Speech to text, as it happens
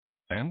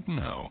And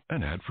now,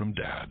 an ad from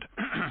Dad.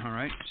 All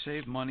right.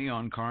 Save money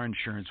on car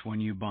insurance when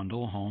you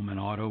bundle home and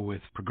auto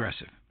with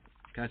Progressive.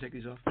 Can I take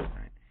these off? All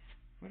right.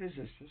 What is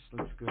this? This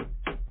looks good.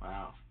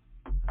 Wow.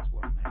 That's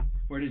well made.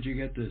 Where did you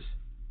get this?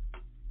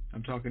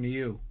 I'm talking to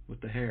you with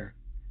the hair.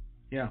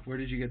 Yeah, where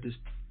did you get this?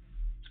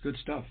 It's good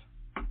stuff.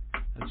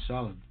 That's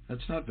solid.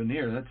 That's not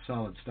veneer. That's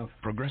solid stuff.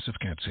 Progressive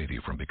can't save you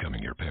from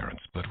becoming your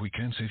parents, but we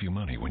can save you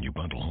money when you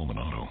bundle home and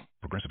auto.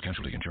 Progressive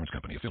Casualty Insurance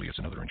Company, affiliates,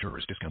 and other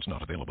insurers. Discounts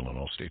not available in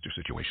all states or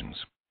situations.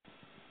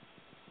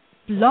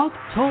 Blog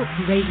Talk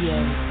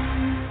Radio.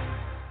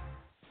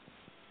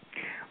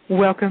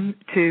 Welcome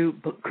to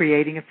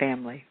Creating a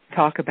Family.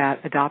 Talk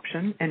about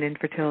adoption and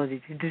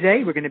infertility.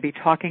 Today we're going to be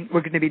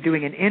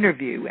doing an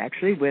interview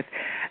actually with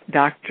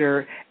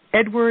Dr.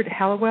 Edward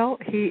Hallowell.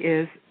 He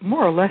is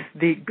more or less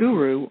the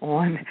guru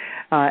on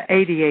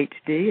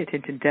ADHD,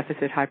 Attention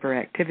Deficit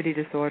Hyperactivity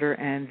Disorder,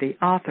 and the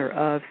author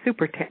of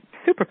Super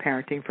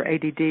Parenting for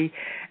ADD,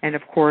 and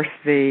of course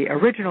the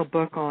original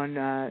book on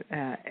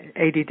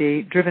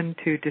ADD, Driven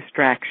to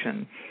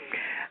Distraction.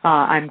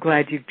 I'm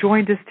glad you've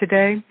joined us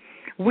today.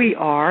 We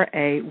are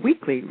a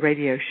weekly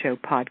radio show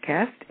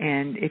podcast,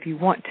 and if you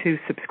want to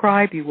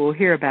subscribe, you will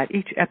hear about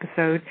each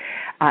episode.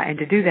 And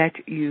to do that,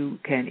 you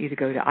can either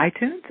go to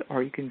iTunes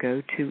or you can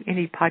go to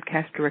any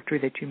podcast directory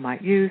that you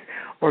might use,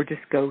 or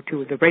just go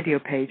to the radio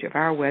page of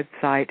our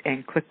website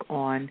and click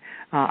on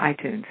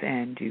iTunes,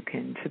 and you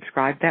can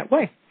subscribe that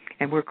way.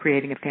 And we're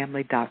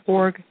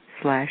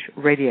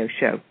creatingafamily.org/radio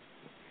show.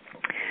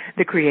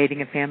 The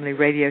Creating a Family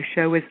radio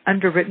show is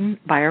underwritten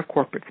by our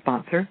corporate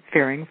sponsor,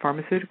 Ferring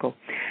Pharmaceutical.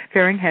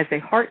 Ferring has a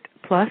Heart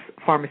Plus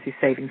pharmacy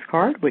savings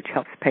card, which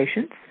helps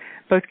patients,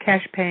 both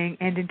cash-paying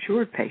and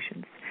insured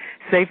patients,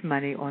 save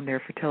money on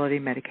their fertility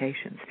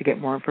medications. To get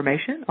more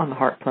information on the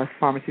Heart Plus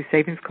pharmacy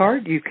savings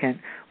card, you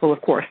can, well, of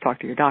course, talk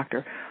to your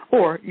doctor,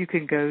 or you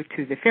can go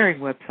to the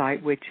Ferring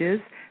website, which is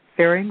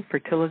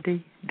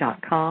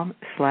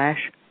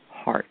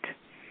ferringfertility.com/heart.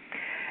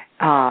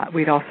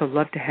 We'd also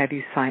love to have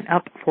you sign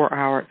up for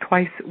our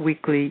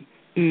twice-weekly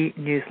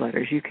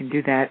e-newsletters. You can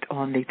do that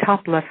on the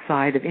top left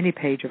side of any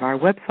page of our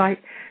website,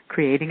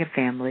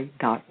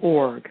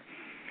 creatingafamily.org.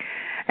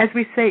 As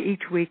we say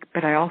each week,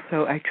 but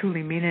I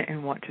truly mean it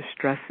and want to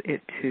stress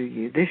it to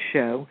you, this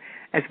show,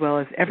 as well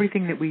as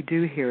everything that we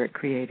do here at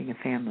Creating a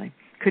Family,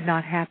 could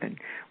not happen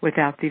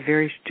without the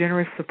very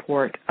generous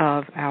support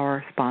of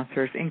our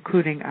sponsors,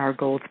 including our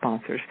gold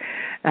sponsors.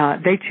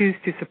 They choose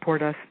to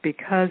support us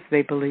because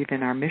they believe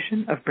in our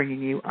mission of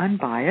bringing you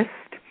unbiased,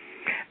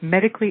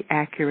 medically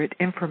accurate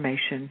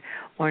information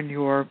on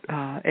your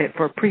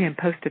for pre- and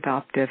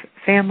post-adoptive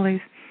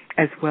families,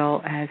 as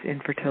well as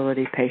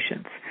infertility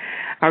patients.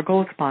 Our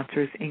gold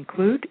sponsors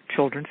include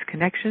Children's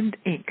Connection,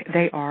 Inc.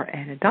 They are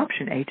an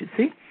adoption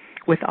agency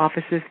with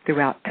offices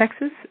throughout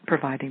Texas,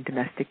 providing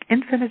domestic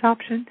infant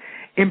adoption,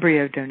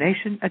 embryo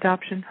donation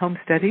adoption, home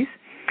studies,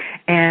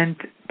 and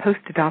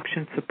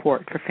post-adoption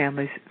support for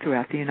families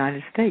throughout the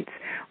United States.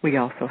 We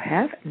also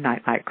have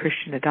Nightlight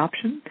Christian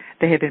Adoption.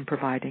 They have been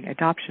providing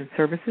adoption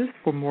services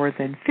for more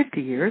than 50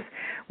 years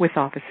with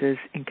offices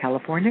in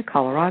California,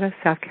 Colorado,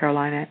 South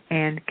Carolina,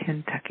 and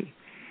Kentucky.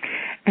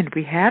 And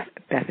we have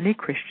Bethany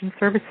Christian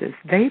Services.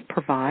 They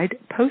provide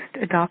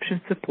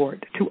post-adoption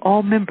support to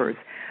all members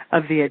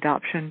of the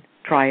adoption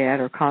triad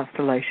or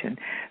constellation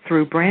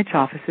through branch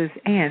offices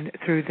and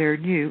through their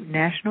new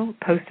National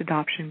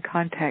Post-Adoption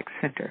Contact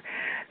Center.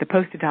 The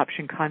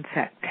Post-Adoption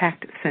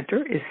Contact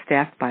Center is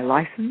staffed by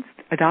licensed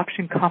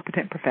adoption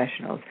competent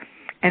professionals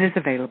and is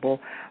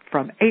available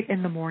from 8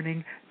 in the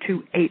morning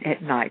to 8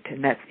 at night,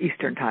 and that's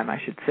Eastern time, I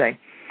should say.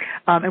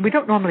 And we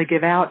don't normally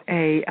give out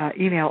a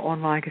email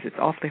online because it's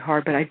awfully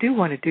hard, but I do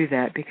want to do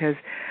that because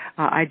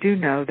I do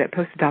know that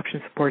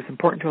post-adoption support is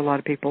important to a lot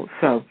of people.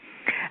 So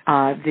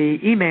the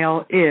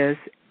email is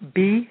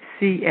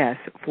BCS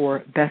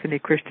for Bethany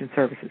Christian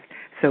Services.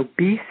 So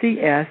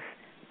BCS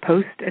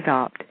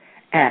postadopt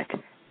at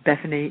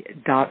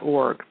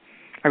bethany.org.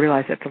 I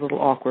realize that's a little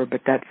awkward, but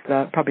that's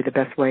probably the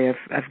best way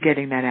of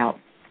getting that out.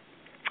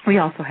 We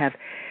also have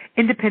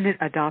independent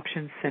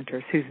adoption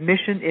centers whose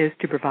mission is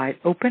to provide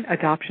open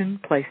adoption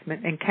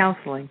placement and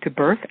counseling to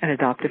birth and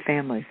adoptive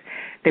families.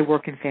 They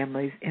work in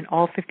families in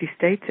all 50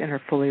 states and are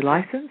fully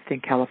licensed in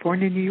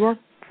California, New York,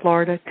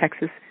 Florida,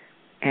 Texas,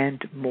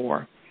 and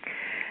more.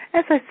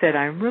 As I said,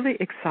 I'm really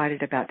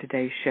excited about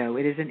today's show.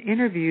 It is an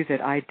interview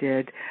that I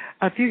did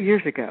a few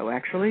years ago,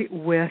 actually,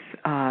 with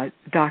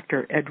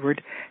Dr.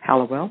 Edward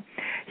Hallowell.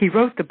 He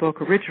wrote the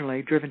book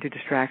originally, Driven to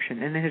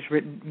Distraction, and then has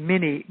written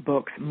many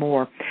books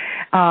more.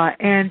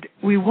 And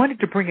we wanted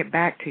to bring it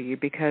back to you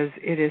because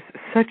it is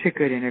such a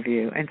good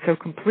interview and so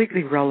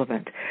completely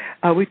relevant.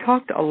 We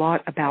talked a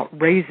lot about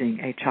raising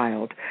a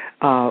child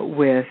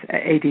with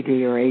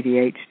ADD or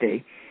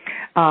ADHD.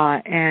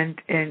 And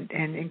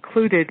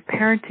included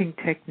parenting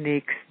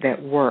techniques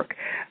that work.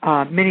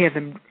 Many of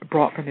them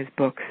brought from his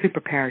book, Super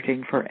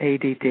Parenting for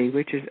ADD,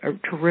 which is a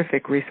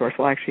terrific resource.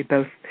 Well, actually,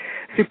 both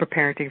Super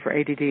Parenting for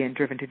ADD and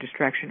Driven to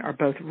Distraction are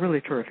both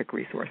really terrific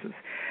resources.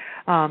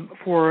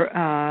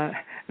 for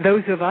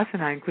those of us,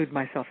 and I include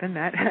myself in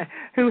that,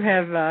 who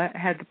have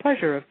had the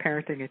pleasure of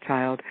parenting a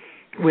child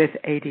with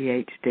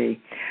ADHD.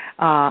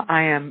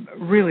 I am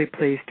really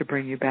pleased to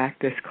bring you back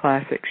this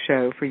classic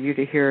show for you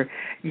to hear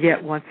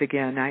yet once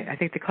again. I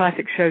think the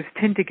classic shows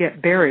tend to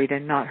get buried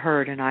and not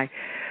heard, and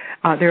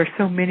there are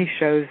so many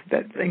shows,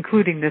 that,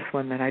 including this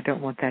one, that I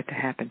don't want that to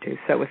happen to.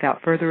 So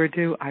without further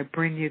ado, I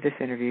bring you this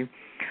interview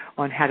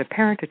on how to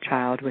parent a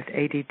child with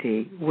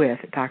ADD with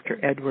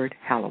Dr. Edward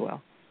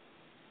Hallowell.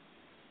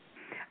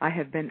 I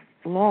have been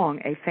long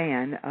a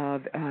fan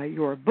of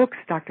your books,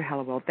 Dr.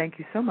 Hallowell. Thank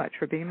you so much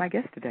for being my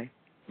guest today.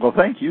 Well,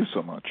 thank you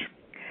so much.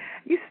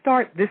 You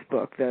start this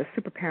book, The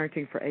Super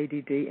Parenting for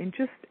ADD, in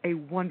just a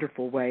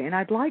wonderful way, and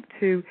I'd like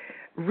to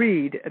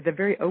read the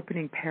very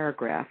opening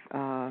paragraph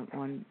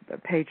on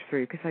page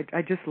 3 because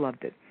I just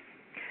loved it.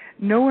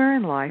 Nowhere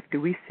in life do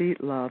we see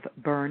love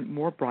burn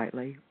more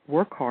brightly,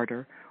 work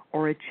harder,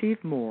 or achieve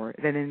more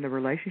than in the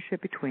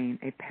relationship between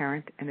a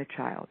parent and a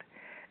child.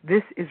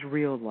 This is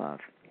real love,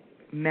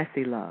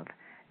 messy love,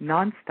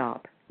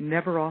 nonstop,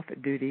 never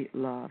off-duty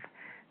love.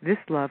 This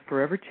love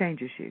forever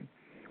changes you.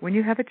 When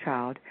you have a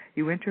child,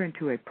 you enter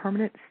into a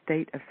permanent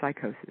state of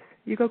psychosis.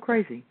 You go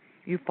crazy.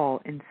 You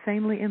fall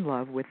insanely in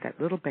love with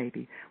that little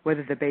baby,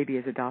 whether the baby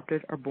is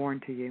adopted or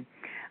born to you.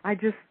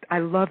 I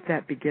love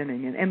that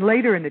beginning. And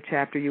later in the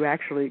chapter, you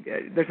actually,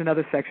 there's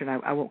another section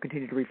I won't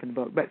continue to read from the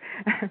book, but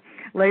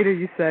later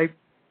you say,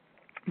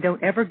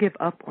 don't ever give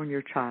up on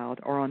your child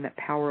or on that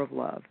power of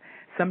love.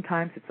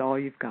 Sometimes it's all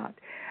you've got.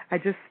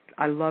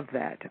 I love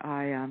that.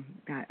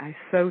 I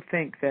so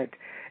think that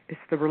it's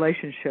the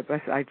relationship.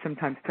 I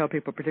sometimes tell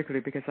people,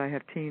 particularly because I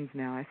have teens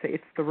now, I say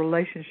it's the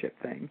relationship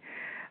thing.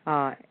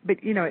 But,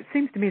 it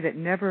seems to me that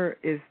never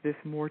is this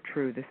more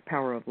true, this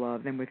power of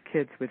love, than with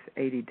kids with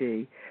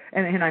ADD.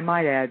 And I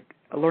might add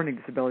learning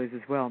disabilities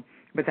as well,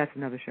 but that's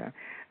another show.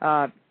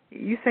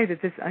 You say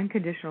that this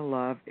unconditional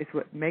love is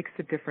what makes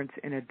the difference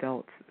in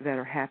adults that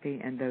are happy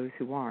and those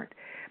who aren't.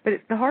 But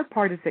the hard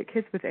part is that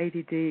kids with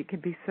ADD can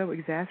be so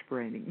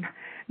exasperating.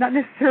 Not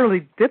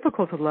necessarily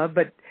difficult to love,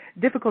 but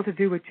difficult to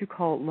do what you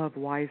call love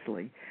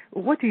wisely.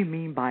 What do you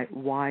mean by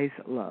wise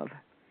love?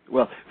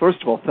 Well,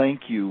 first of all,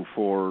 thank you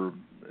for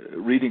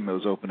reading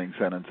those opening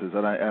sentences,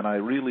 and I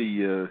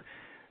really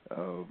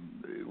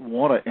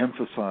want to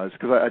emphasize,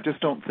 because I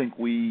just don't think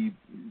we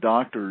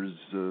doctors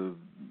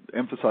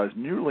emphasize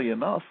nearly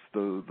enough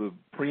the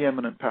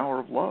preeminent power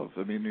of love.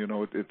 I mean,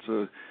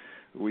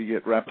 we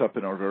get wrapped up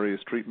in our various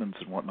treatments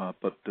and whatnot,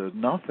 but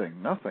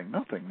nothing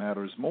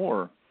matters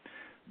more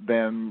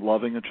than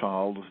loving a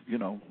child,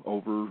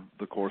 over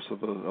the course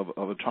of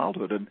a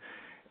childhood,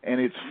 and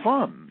it's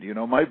fun.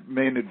 My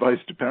main advice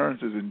to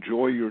parents is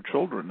enjoy your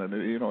children, and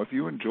if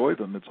you enjoy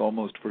them, it's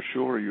almost for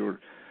sure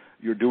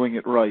you're doing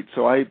it right.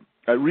 So I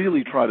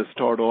really try to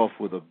start off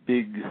with a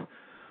big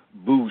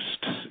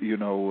boost,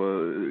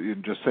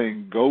 in just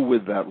saying, go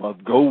with that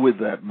love, go with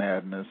that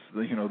madness,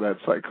 that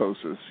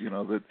psychosis,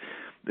 that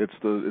it's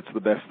the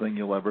best thing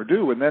you'll ever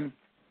do. And then,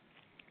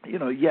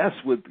 yes,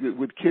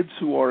 with kids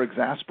who are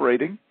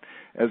exasperating,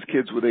 as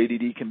kids with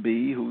ADD can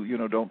be, who,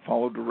 don't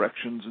follow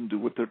directions and do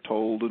what they're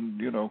told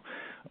and,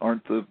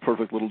 aren't the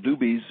perfect little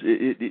doobies,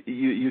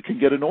 you can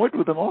get annoyed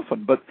with them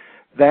often. But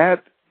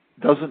that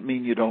doesn't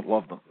mean you don't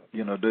love them.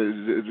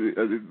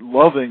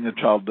 Loving a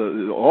child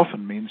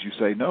often means you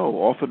say no,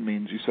 often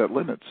means you set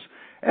limits.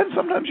 And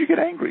sometimes you get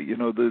angry.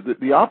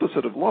 The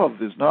opposite of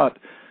love is not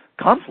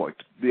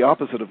conflict. The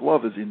opposite of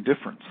love is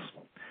indifference.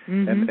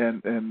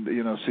 Mm-hmm.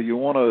 And so you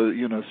want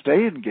to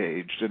stay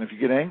engaged, and if you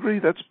get angry,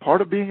 that's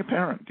part of being a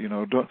parent.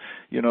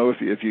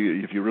 If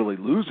you really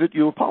lose it,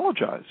 you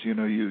apologize.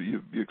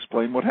 You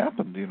explain what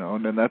happened.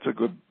 And then that's a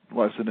good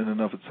lesson in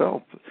and of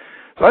itself.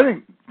 So I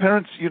think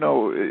parents,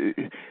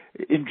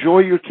 enjoy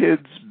your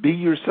kids, be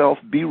yourself,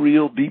 be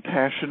real, be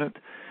passionate,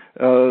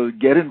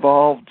 get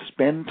involved,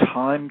 spend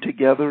time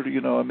together.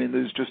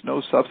 There's just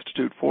no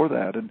substitute for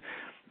that.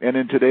 And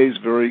in today's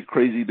very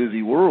crazy,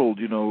 busy world,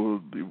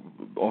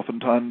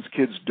 oftentimes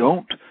kids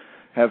don't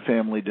have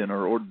family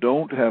dinner or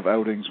don't have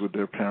outings with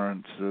their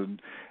parents, and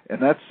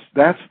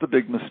that's the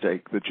big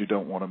mistake that you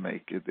don't want to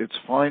make. It's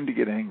fine to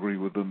get angry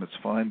with them. It's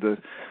fine to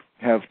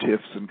have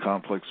tiffs and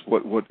conflicts.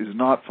 What is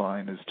not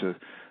fine is to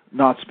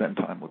not spend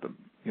time with them.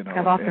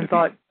 I've often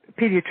thought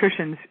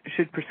pediatricians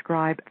should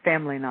prescribe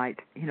family night,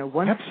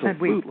 once a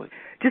week.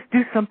 Just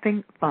do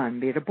something fun,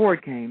 be it a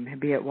board game,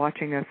 be it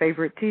watching a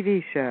favorite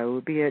TV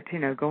show, be it,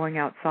 going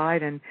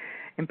outside and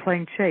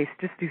playing chase.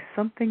 Just do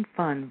something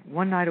fun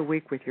one night a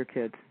week with your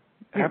kids.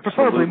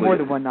 Preferably more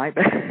than one night.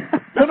 But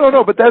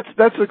No, but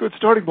that's a good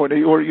starting point.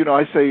 Or,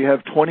 I say you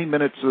have 20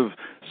 minutes of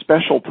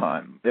special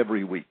time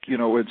every week.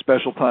 And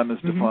special time is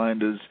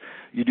defined as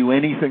you do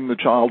anything the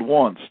child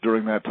wants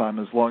during that time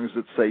as long as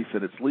it's safe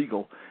and it's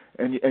legal.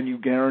 And you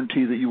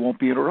guarantee that you won't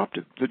be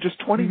interrupted. So just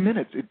 20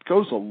 minutes, it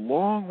goes a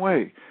long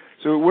way.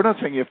 So we're not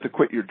saying you have to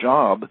quit your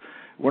job.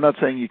 We're not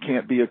saying you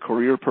can't be a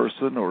career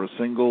person or a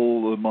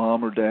single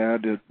mom or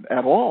dad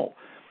at all.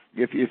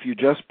 If you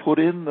just put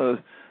in the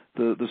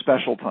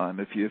special time,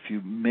 if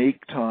you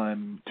make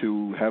time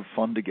to have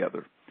fun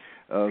together,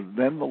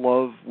 then the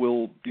love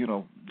will,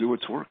 do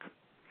its work.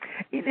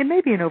 It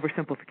may be an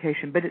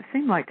oversimplification, but it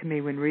seemed like to me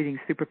when reading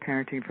Super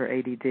Parenting for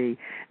ADD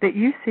that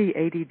you see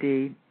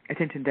ADD,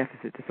 attention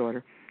deficit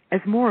disorder, as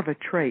more of a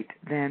trait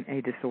than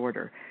a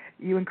disorder.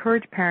 You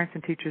encourage parents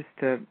and teachers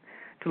to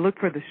look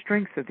for the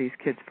strengths of these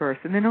kids first,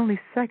 and then only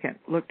second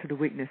look to the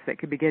weakness that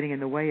could be getting in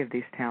the way of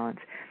these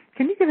talents.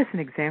 Can you give us an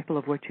example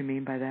of what you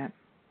mean by that?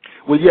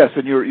 Well, yes,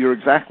 and you're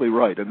exactly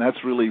right, and that's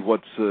really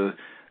what's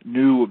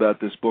new about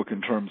this book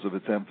in terms of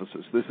its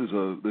emphasis. This is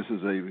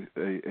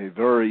a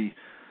very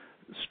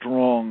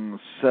strong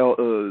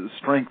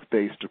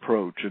strength-based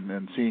approach,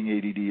 and seeing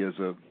ADD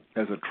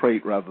as a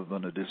trait rather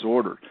than a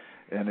disorder,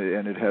 and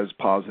it has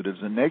positives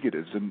and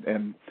negatives.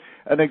 And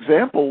an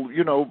example,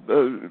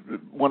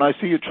 when I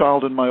see a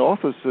child in my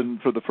office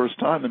and for the first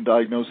time in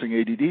diagnosing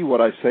ADD,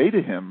 what I say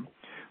to him,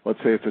 let's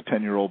say it's a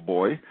 10-year-old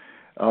boy,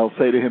 I'll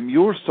say to him,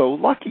 "You're so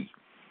lucky.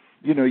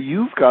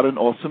 You've got an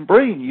awesome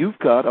brain. You've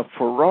got a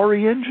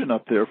Ferrari engine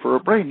up there for a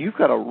brain. You've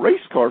got a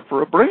race car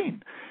for a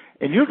brain.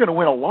 And you're going to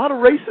win a lot of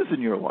races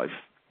in your life."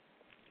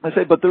 I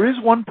say, but there is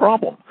one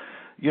problem.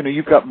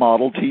 You've got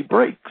Model T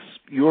brakes.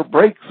 Your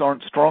brakes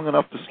aren't strong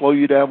enough to slow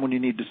you down when you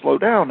need to slow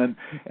down.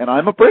 And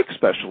I'm a brake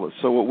specialist.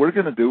 So what we're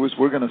going to do is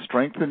we're going to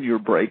strengthen your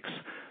brakes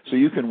so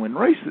you can win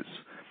races.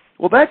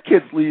 Well, that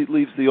kid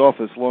leaves the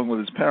office along with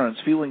his parents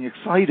feeling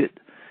excited.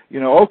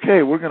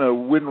 Okay, we're going to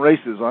win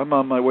races. I'm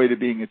on my way to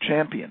being a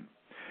champion.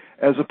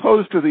 As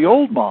opposed to the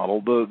old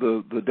model,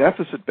 the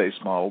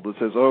deficit-based model that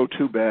says, "Oh,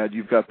 too bad,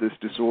 you've got this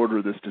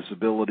disorder, this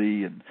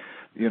disability, and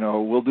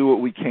we'll do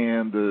what we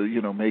can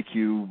to make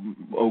you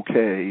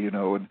okay."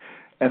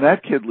 And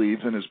that kid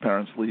leaves, and his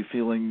parents leave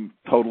feeling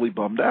totally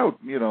bummed out.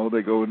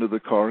 They go into the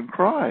car and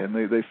cry, and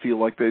they feel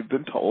like they've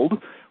been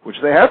told, which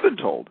they have been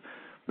told,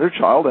 their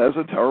child has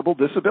a terrible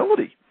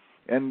disability.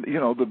 And,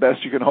 the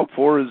best you can hope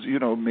for is,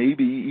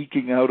 maybe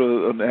eking out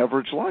an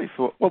average life.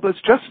 Well,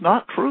 that's just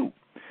not true.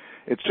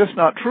 It's just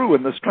not true.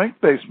 And the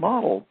strength-based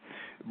model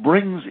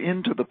brings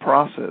into the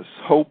process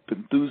hope,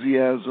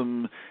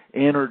 enthusiasm,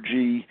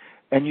 energy,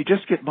 and you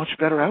just get much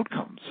better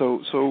outcomes. So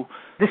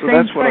the so same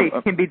that's what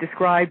trait can be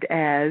described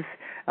as,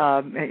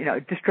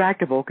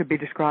 distractible could be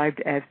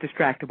described as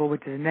distractible,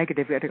 which is a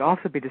negative. It could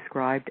also be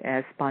described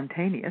as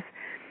spontaneous,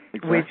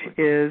 exactly. which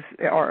is,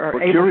 or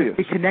able curious.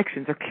 to be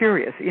connections, or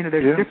curious.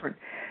 There's different.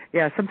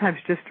 Yeah, sometimes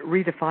just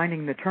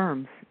redefining the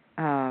terms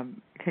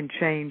can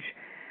change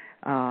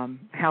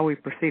how we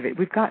perceive it.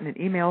 We've gotten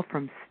an email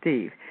from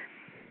Steve.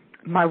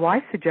 "My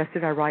wife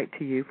suggested I write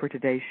to you for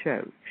today's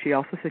show. She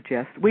also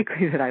suggests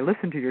weekly that I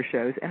listen to your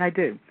shows, and I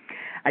do.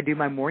 I do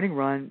my morning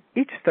run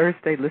each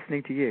Thursday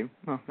listening to you."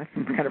 Well, that's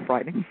kind of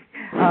frightening.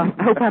 I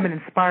hope I'm an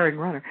inspiring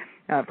runner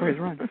for his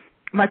run.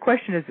 "My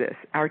question is this.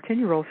 Our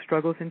 10-year-old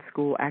struggles in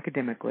school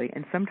academically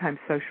and sometimes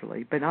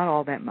socially, but not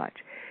all that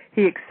much.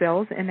 He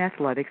excels in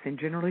athletics and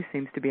generally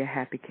seems to be a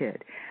happy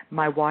kid.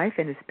 My wife,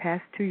 in his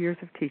past 2 years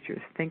of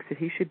teachers, thinks that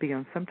he should be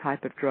on some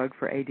type of drug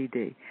for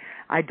ADD.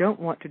 I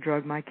don't want to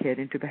drug my kid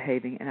into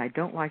behaving, and I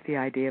don't like the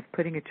idea of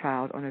putting a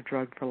child on a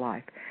drug for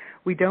life.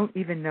 We don't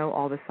even know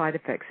all the side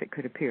effects that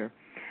could appear.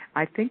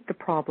 I think the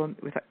problem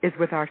is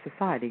with our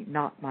society,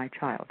 not my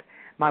child.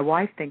 My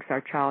wife thinks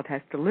our child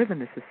has to live in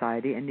this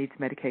society and needs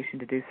medication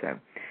to do so.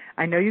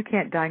 I know you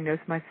can't diagnose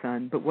my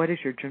son, but what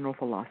is your general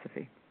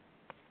philosophy?"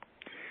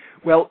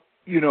 Well,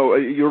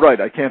 you're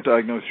right. I can't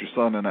diagnose your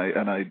son, and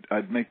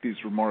I'd make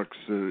these remarks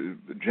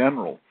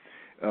general.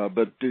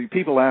 But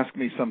people ask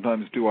me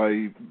sometimes, do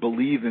I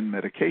believe in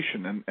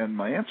medication? And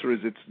my answer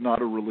is it's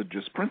not a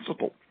religious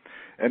principle.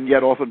 And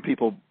yet often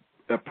people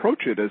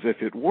approach it as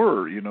if it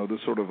were, the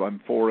sort of I'm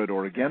for it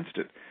or against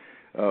it.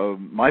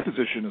 My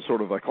position is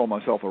sort of, I call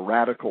myself a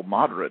radical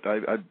moderate.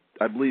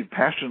 I believe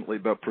passionately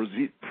about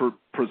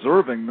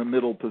preserving the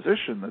middle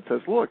position that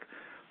says, look,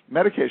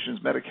 medication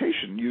is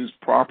medication. Used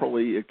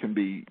properly, it can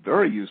be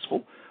very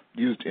useful.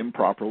 Used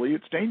improperly,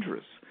 it's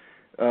dangerous.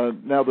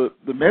 Now, the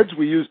meds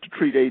we use to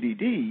treat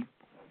ADD,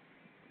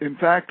 in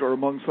fact, are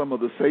among some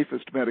of the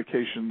safest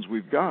medications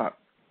we've got.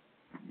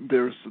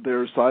 Their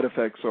side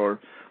effects are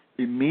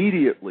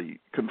immediately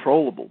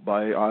controllable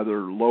by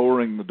either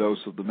lowering the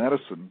dose of the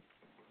medicine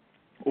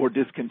or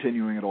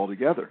discontinuing it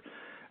altogether.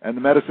 And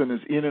the medicine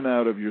is in and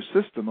out of your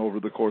system over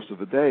the course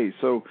of a day.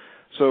 So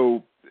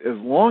as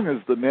long as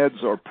the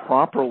meds are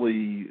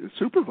properly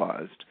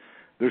supervised,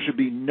 there should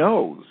be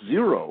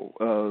zero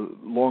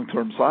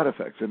long-term side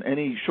effects, and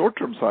any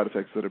short-term side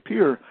effects that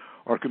appear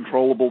are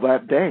controllable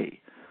that day.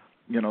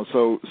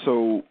 So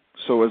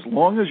as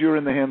long as you're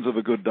in the hands of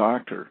a good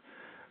doctor,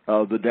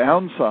 the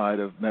downside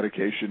of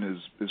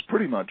medication is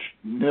pretty much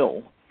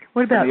nil.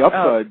 What about and the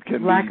upside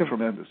can be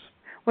tremendous.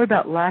 What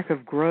about lack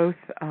of growth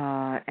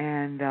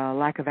and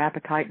lack of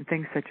appetite and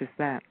things such as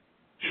that?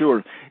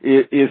 Sure.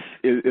 If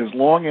as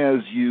long as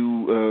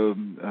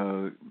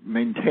you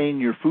maintain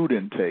your food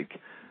intake,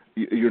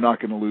 you're not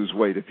going to lose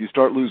weight. If you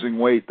start losing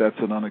weight, that's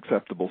an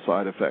unacceptable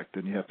side effect,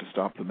 and you have to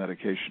stop the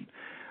medication.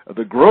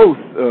 The growth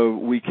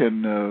we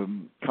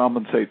can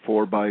compensate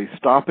for by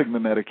stopping the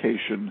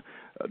medication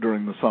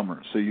during the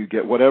summer. So you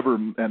get whatever,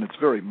 and it's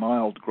very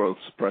mild growth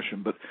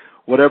suppression, but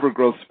whatever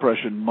growth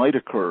suppression might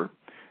occur,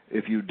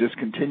 if you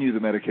discontinue the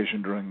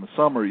medication during the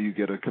summer, you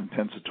get a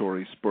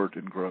compensatory spurt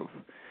in growth.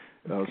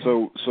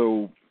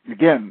 So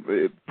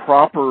again,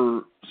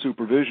 proper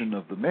supervision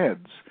of the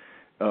meds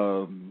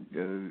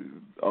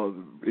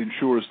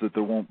ensures that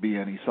there won't be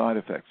any side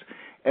effects.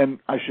 And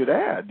I should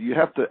add, you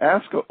have to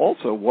ask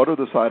also, what are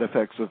the side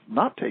effects of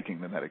not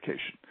taking the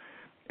medication?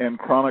 And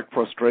chronic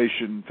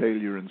frustration,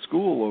 failure in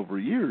school over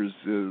years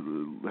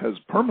has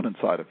permanent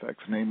side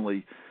effects,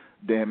 namely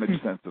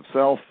damaged sense of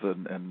self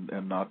and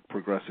not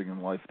progressing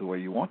in life the way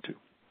you want to.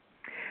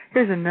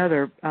 Here's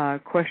another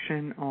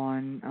question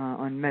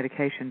on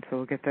medication, so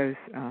we'll get those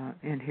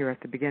in here at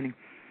the beginning.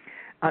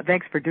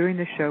 Thanks for doing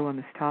this show on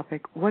this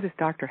topic. What is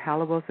Dr.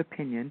 Hallowell's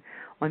opinion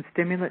on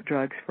stimulant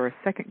drugs for a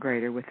second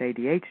grader with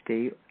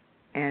ADHD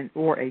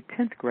or a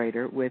 10th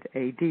grader with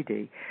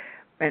ADD?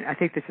 And I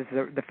think this is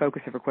the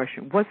focus of her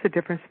question. What's the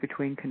difference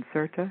between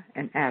Concerta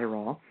and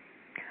Adderall?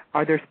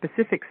 Are there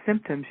specific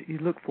symptoms you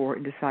look for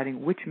in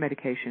deciding which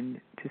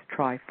medication to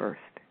try first?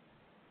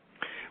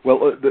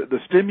 Well, the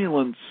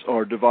stimulants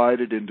are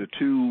divided into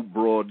two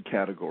broad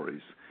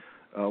categories.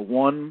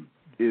 One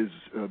is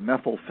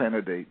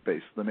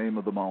methylphenidate-based. The name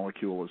of the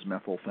molecule is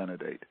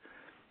methylphenidate.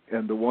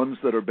 And the ones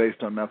that are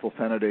based on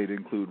methylphenidate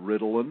include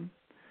Ritalin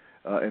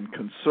and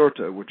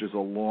Concerta, which is a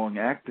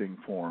long-acting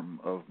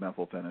form of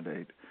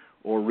methylphenidate,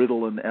 or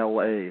Ritalin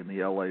LA, and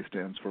the LA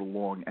stands for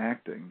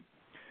long-acting,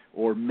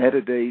 or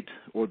Metadate,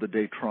 or the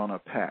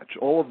Daytrana patch.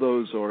 All of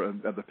those are,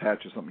 and the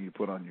patch is something you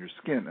put on your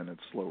skin, and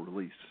it's slow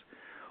release.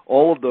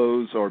 All of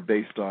those are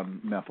based on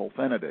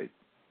methylphenidate.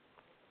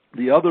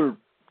 The other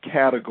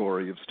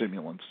category of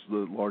stimulants,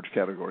 the large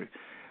category,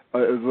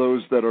 are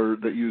those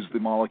that use the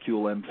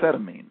molecule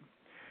amphetamine,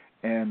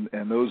 and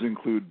those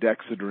include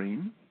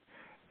Dexedrine,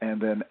 and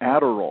then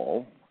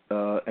Adderall,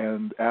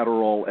 and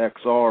Adderall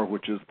XR,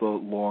 which is the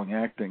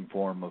long-acting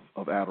form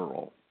of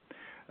Adderall.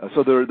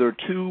 So there are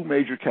two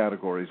major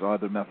categories,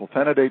 either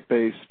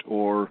methylphenidate-based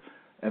or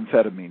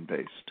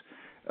amphetamine-based.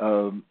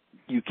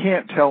 You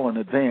can't tell in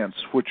advance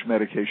which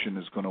medication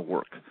is going to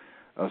work.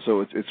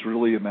 So it's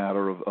really a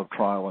matter of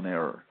trial and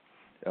error.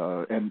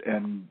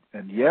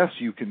 And yes,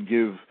 you can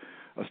give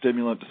a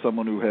stimulant to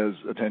someone who has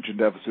attention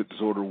deficit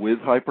disorder with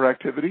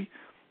hyperactivity,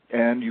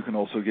 and you can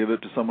also give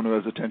it to someone who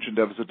has attention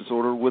deficit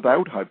disorder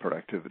without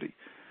hyperactivity.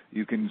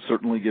 You can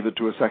certainly give it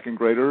to a second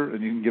grader,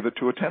 and you can give it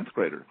to a 10th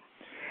grader.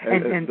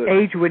 And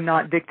age would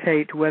not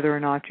dictate whether or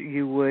not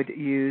you would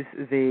use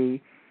the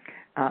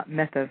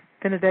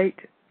methylphenidate?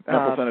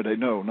 Methylphenidate,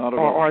 no, not at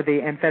all. Or the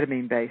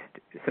amphetamine-based.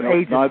 So no,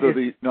 age neither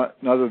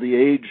the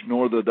age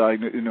nor the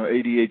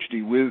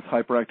ADHD with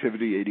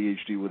hyperactivity,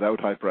 ADHD without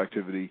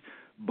hyperactivity,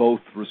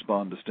 both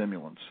respond to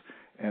stimulants.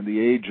 And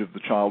the age of the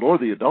child, or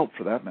the adult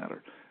for that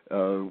matter,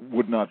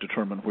 would not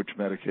determine which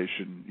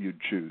medication you'd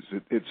choose.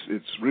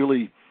 It's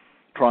really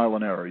trial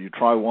and error. You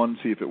try one,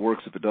 see if it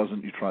works. If it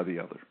doesn't, you try the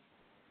other.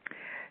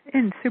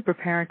 In Super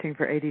Parenting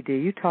for ADD,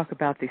 you talk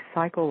about the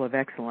cycle of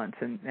excellence,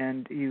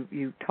 and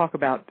you talk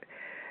about,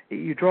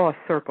 you draw a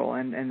circle,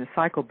 and the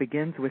cycle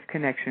begins with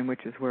connection,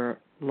 which is where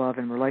love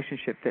and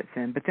relationship fits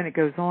in, but then it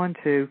goes on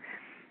to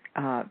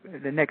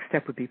the next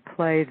step would be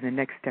play, then the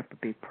next step would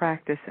be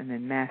practice, and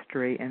then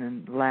mastery, and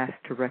then last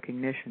to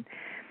recognition.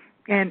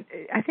 And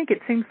I think it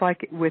seems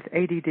like with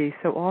ADD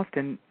so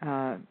often,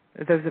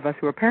 those of us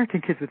who are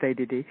parenting kids with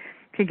ADD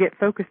can get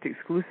focused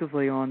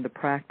exclusively on the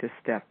practice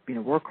step,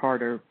 work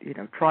harder,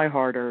 try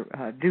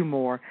harder, do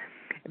more,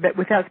 but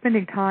without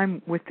spending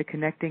time with the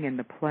connecting and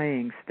the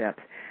playing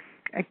steps.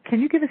 Can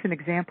you give us an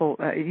example,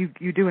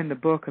 you do in the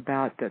book,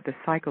 about the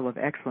cycle of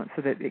excellence,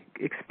 so that it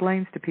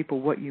explains to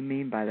people what you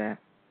mean by that?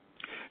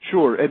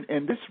 Sure,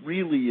 and this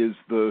really is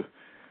the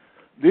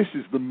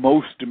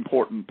most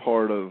important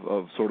part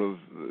of sort of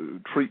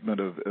treatment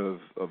of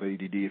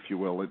ADD, if you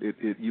will.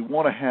 You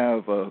want to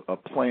have a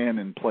plan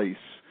in place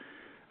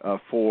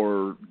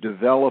for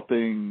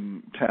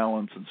developing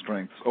talents and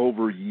strengths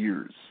over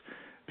years.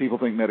 People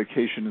think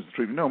medication is the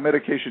treatment. No,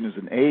 medication is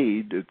an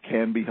aid. It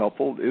can be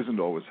helpful. It isn't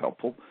always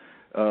helpful.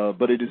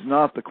 But it is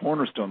not the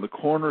cornerstone. The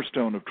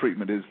cornerstone of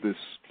treatment is this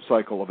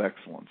cycle of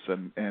excellence.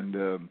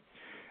 And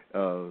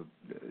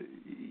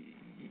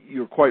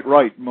you're quite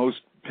right. Most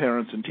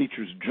parents and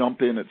teachers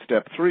jump in at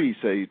step 3,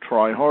 say,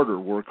 try harder,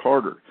 work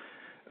harder.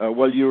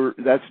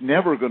 That's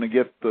never going to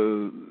get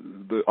the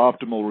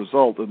optimal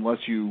result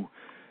unless you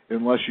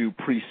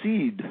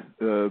precede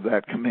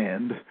that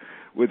command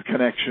with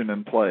connection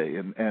and play.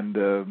 And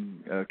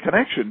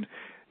connection,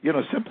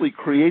 simply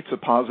creates a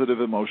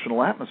positive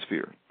emotional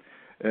atmosphere.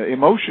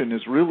 Emotion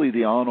is really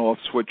the on-off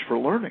switch for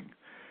learning.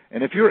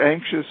 And if you're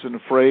anxious and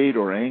afraid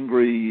or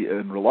angry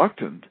and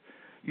reluctant,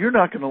 you're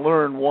not going to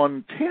learn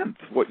 1/10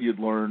 what you'd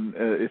learn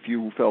if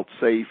you felt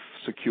safe,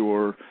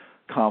 secure,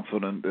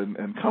 confident,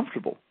 and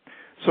comfortable.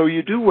 So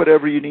you do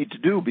whatever you need to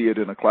do, be it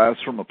in a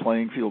classroom, a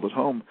playing field at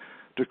home,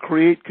 to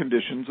create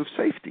conditions of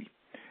safety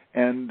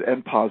and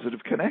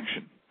positive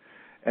connection.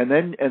 And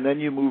then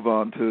you move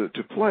on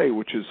to play,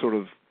 which is sort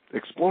of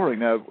exploring.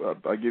 Now,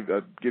 I'll give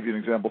you an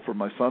example from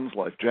my son's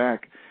life.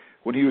 Jack,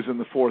 when he was in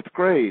the 4th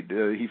grade,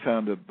 he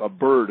found a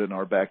bird in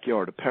our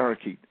backyard, a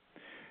parakeet,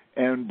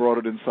 and brought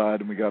it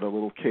inside, and we got a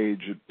little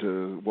cage at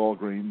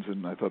Walgreens,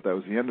 and I thought that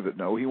was the end of it.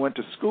 No, he went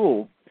to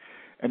school,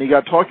 and he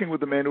got talking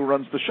with the man who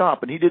runs the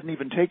shop, and he didn't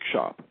even take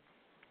shop.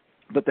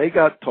 But they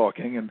got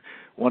talking, and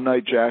one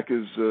night Jack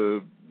is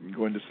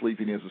going to sleep,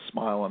 and he has a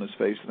smile on his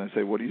face, and I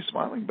say, "What are you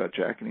smiling about,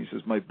 Jack?" And he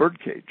says, "My bird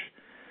cage."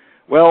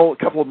 Well, a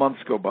couple of months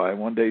go by, and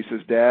one day he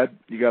says, "Dad,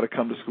 you got to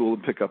come to school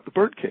and pick up the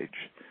bird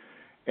cage."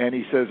 And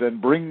he says,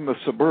 "And bring the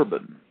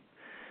Suburban."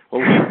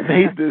 Well, he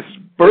made this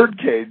bird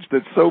cage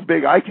that's so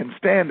big I can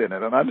stand in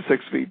it, and I'm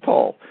 6 feet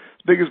tall.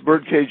 It's the biggest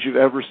bird cage you've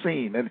ever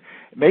seen. And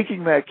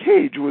making that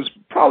cage was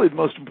probably the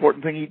most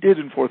important thing he did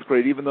in 4th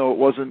grade, even though it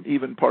wasn't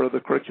even part of the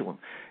curriculum.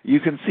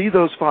 You can see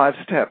those 5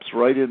 steps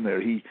right in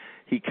there.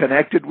 He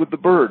connected with the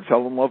bird,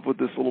 fell in love with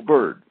this little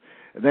bird.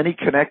 And then he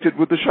connected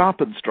with the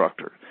shop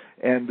instructor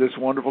and this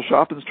wonderful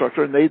shop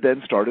instructor, and they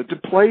then started to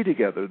play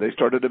together. They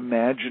started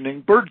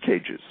imagining bird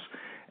cages.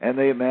 And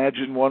they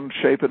imagined one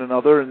shape and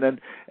another, and then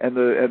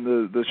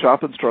the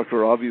shop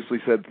instructor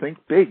obviously said, "Think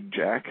big,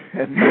 Jack,"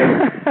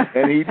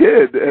 and he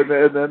did. And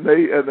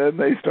then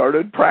they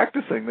started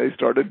practicing. They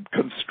started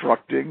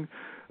constructing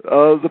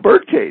the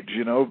bird cage,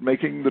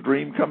 making the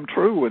dream come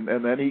true. And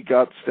then he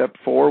got step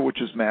 4,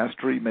 which is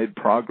mastery, made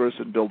progress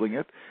in building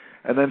it,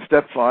 and then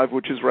step 5,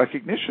 which is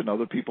recognition.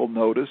 Other people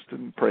noticed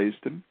and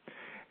praised him,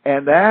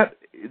 and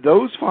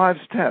those 5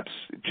 steps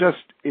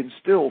just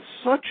instill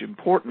such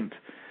important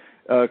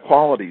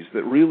qualities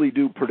that really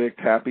do predict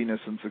happiness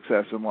and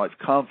success in life: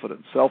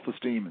 confidence,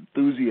 self-esteem,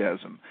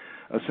 enthusiasm,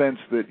 a sense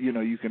that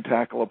you can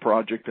tackle a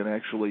project and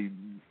actually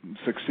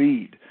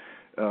succeed.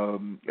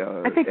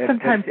 I think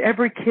sometimes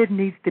every kid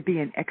needs to be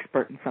an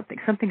expert in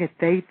something that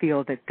they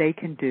feel that they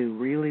can do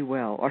really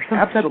well, or some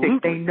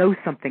subject they know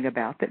something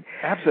about.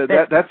 Absolutely,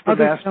 that's the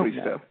mastery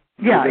step.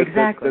 Yeah,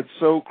 exactly. That's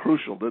so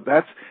crucial.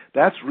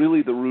 That's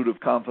really the root of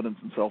confidence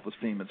and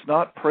self-esteem. It's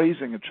not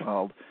praising a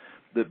child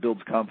that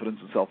builds confidence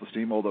and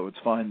self-esteem, although it's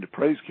fine to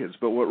praise kids.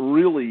 But what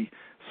really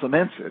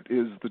cements it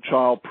is the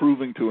child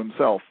proving to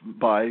himself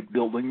by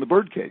building the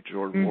birdcage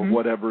or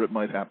whatever it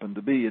might happen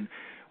to be. And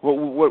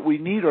what we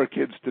need our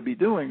kids to be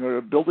doing are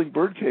building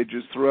bird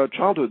cages throughout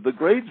childhood. The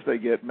grades they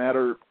get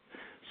matter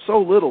so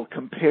little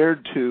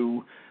compared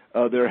to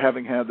their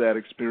having had that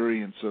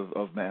experience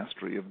of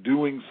mastery, of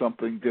doing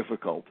something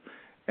difficult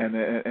and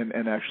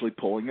actually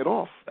pulling it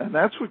off. And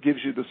that's what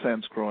gives you the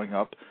sense growing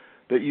up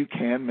that you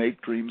can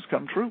make dreams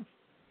come true.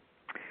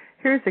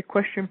 Here's a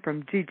question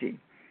from Gigi.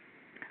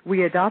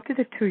 We adopted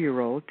a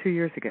 2-year-old 2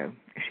 years ago.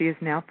 She is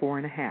now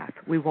 4.5.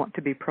 We want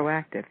to be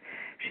proactive.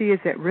 She is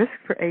at risk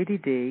for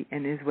ADD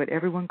and is what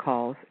everyone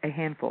calls a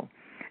handful.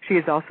 She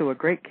is also a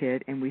great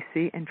kid, and we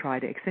see and try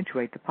to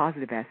accentuate the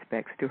positive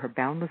aspects to her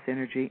boundless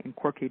energy and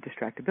quirky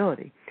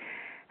distractibility.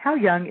 How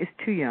young is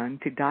too young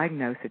to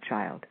diagnose a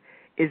child?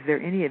 Is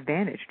there any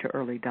advantage to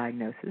early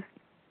diagnosis?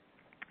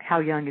 How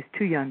young is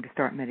too young to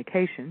start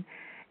medication?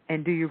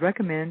 And do you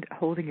recommend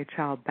holding a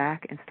child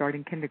back and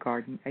starting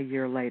kindergarten a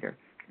year later?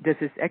 Does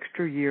this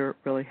extra year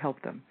really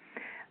help them?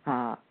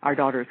 Our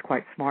daughter is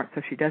quite smart,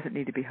 so she doesn't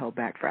need to be held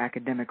back for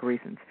academic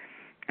reasons.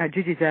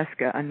 Gigi's asked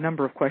a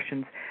number of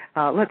questions.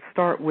 Let's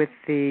start with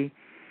the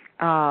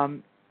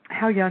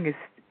how young is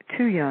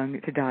too young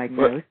to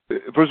diagnose? Well,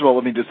 first of all,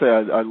 let me just say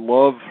I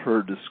love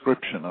her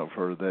description of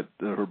her, that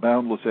her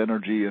boundless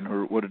energy and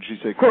her, what did she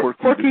say,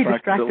 quirky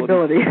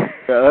distractibility.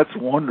 Yeah, that's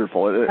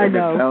wonderful. I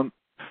know.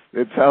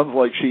 It sounds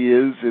like she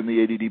is in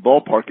the ADD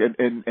ballpark,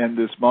 and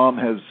this mom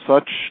has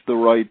such the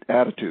right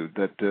attitude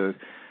that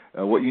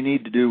what you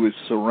need to do is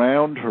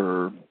surround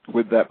her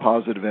with that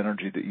positive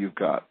energy that you've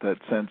got, that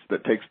sense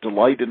that takes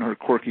delight in her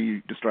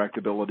quirky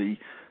distractibility,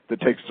 that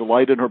takes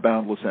delight in her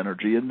boundless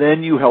energy, and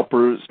then you help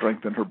her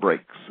strengthen her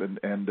brakes.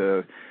 And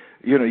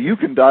you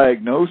can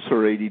diagnose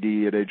her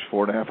ADD at age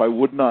 4.5. I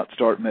would not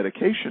start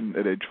medication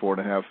at age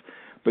 4.5.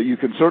 But you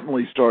can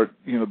certainly start,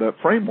 that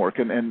framework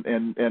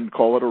and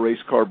call it a race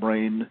car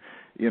brain.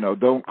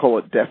 Don't call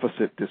it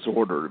deficit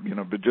disorder,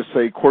 but just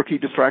say quirky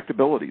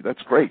distractibility.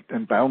 That's great.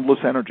 And boundless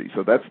energy.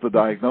 So that's the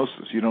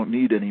diagnosis. You don't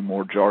need any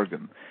more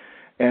jargon.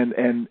 And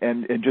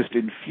just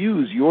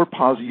infuse your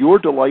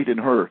delight in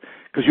her,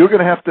 because you're going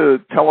to have to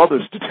tell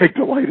others to take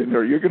delight in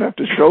her. You're going to have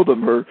to show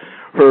them her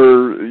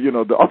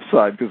the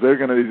upside, because they're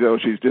going to,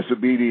 she's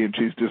disobedient,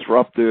 she's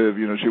disruptive,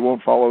 she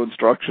won't follow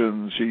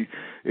instructions, she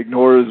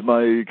ignores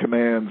my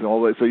commands and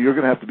all that. So you're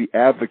going to have to be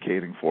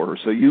advocating for her.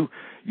 So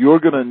you're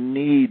going to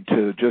need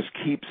to just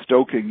keep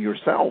stoking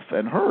yourself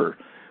and her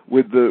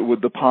with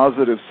the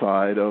positive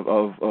side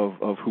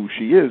of who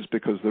she is,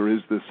 because there is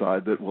this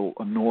side that will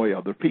annoy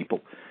other people.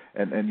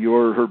 And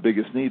her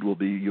biggest need will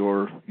be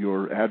your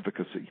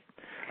advocacy.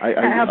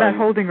 How about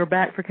holding her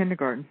back for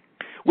kindergarten?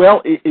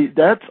 Well,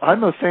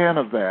 I'm a fan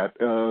of that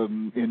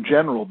in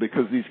general,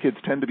 because these kids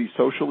tend to be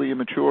socially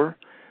immature.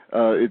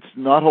 It's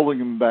not holding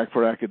them back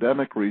for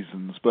academic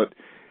reasons, but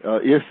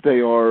if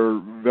they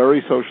are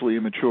very socially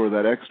immature,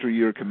 that extra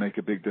year can make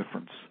a big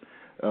difference.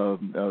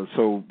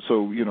 So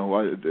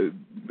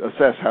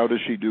assess how does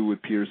she do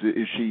with peers.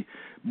 Is she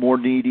more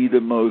needy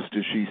than most?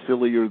 Is she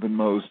sillier than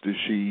most? Is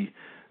she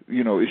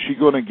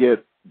going to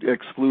get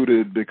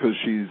excluded because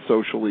she's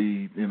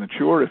socially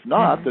immature? If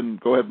not, then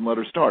go ahead and let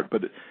her start.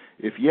 But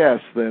if yes,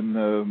 then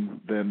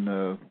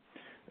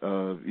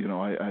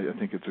I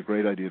think it's a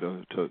great idea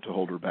to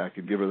hold her back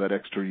and give her that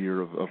extra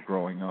year of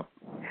growing up.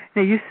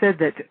 Now, you said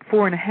that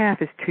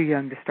 4.5 is too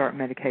young to start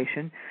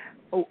medication.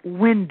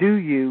 When do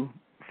you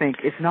think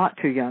it's not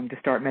too young to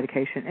start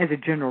medication? As a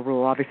general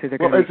rule, obviously they're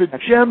going to be... As a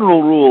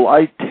general rule,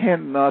 I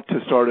tend not to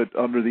start it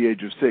under the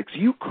age of 6.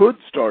 You could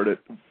start it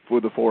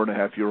with a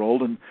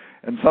 4.5-year-old, and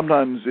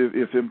sometimes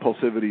if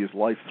impulsivity is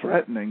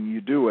life-threatening, you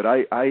do it.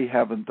 I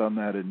haven't done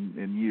that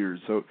in years,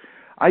 so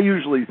I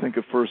usually think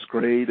of first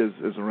grade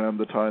as around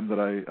the time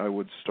that I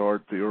would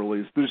start the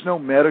earliest. There's no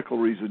medical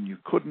reason you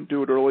couldn't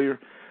do it earlier,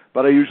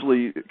 but I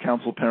usually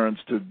counsel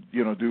parents to,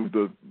 do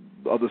the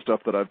other stuff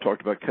that I've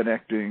talked about: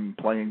 connecting,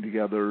 playing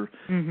together,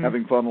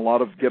 having fun,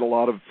 get a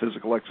lot of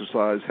physical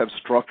exercise, have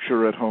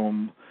structure at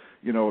home,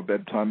 a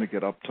bedtime to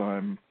get up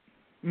time.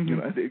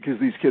 Because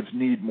these kids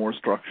need more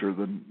structure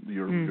than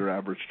your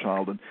average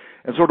child, and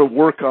sort of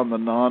work on the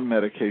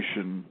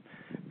non-medication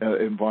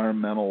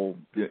environmental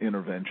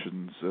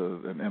interventions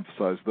and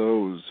emphasize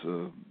those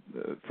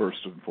first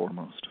and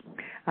foremost.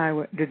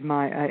 I did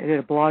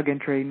a blog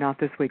entry, not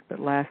this week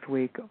but last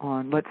week,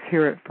 on Let's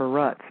Hear It for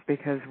Ruts,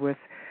 because with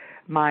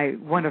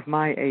one of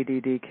my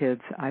ADD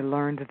kids, I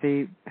learned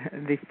the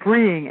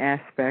freeing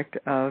aspect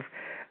of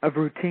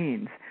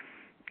routines.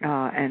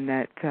 And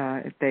that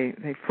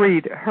they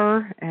freed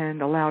her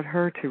and allowed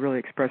her to really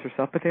express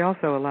herself, but they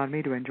also allowed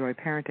me to enjoy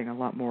parenting a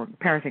lot more,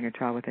 parenting a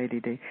child with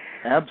ADD.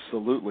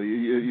 Absolutely.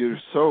 You're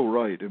so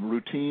right. And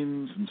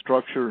routines and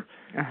structure,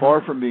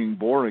 far from being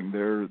boring,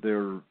 they're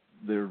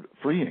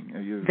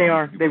freeing. They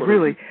are. They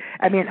really.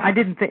 I mean, I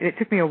didn't think, it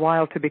took me a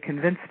while to be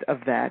convinced of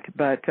that,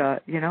 but,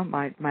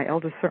 my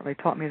eldest certainly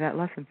taught me that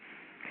lesson.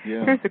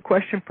 Yeah. Here's a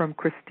question from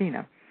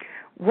Christina.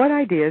 What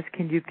ideas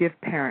can you give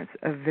parents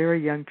of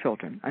very young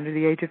children, under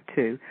the age of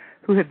 2,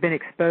 who have been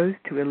exposed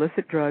to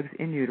illicit drugs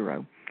in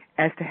utero,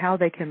 as to how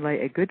they can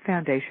lay a good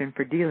foundation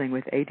for dealing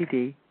with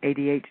ADD,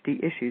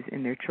 ADHD issues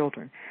in their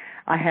children?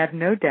 I have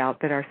no doubt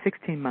that our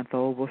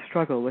 16-month-old will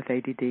struggle with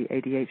ADD,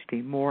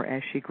 ADHD more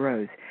as she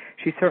grows.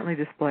 She certainly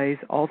displays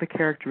all the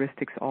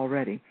characteristics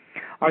already.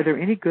 Are there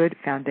any good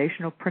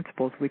foundational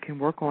principles we can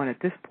work on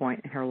at this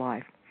point in her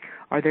life?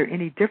 Are there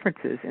any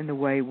differences in the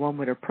way one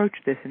would approach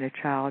this in a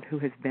child who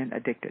has been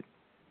addicted?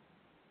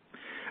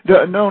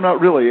 No,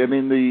 not really. I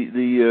mean,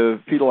 the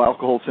fetal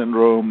alcohol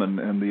syndrome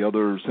and the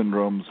other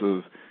syndromes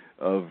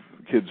of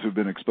kids who've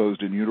been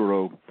exposed in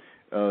utero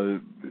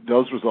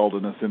does result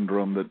in a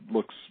syndrome that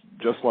looks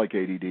just like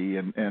ADD,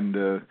 and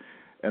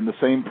the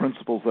same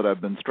principles that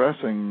I've been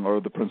stressing are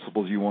the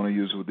principles you want to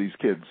use with these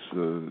kids.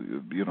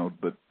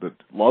 But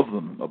love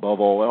them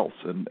above all else,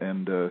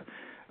 and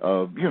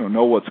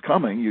know what's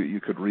coming. You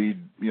could read,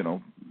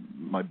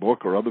 my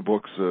book or other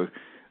books,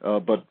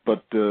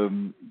 but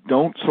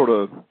don't sort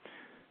of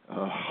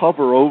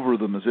hover over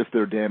them as if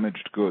they're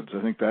damaged goods.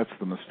 I think that's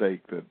the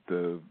mistake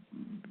that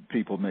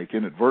people make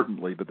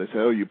inadvertently. But they say,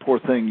 "Oh, you poor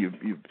thing,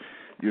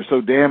 you're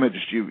so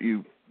damaged.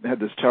 You had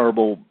this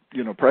terrible,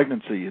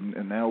 pregnancy,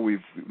 and now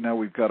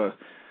we've got to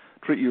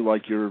treat you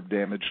like you're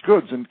damaged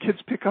goods." And kids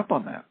pick up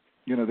on that.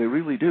 They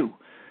really do.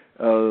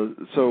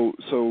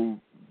 So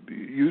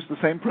use the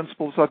same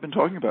principles I've been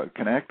talking about: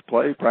 connect,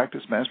 play,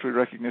 practice, mastery,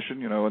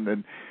 recognition,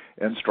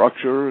 and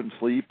structure and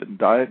sleep and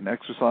diet and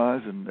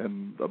exercise,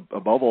 and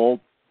above all,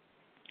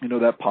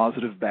 that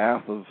positive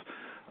bath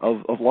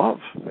of love.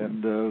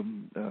 And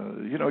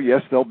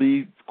yes, they'll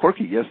be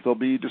quirky. Yes, they'll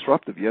be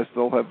disruptive. Yes,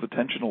 they'll have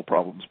attentional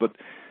problems. But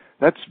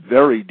that's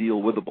very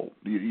deal withable.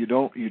 You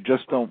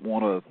just don't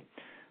want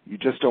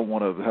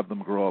to have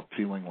them grow up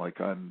feeling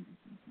like I'm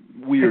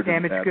weird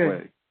in a bad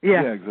way.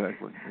 Yeah,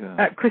 exactly.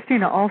 Yeah.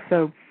 Christina,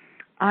 also,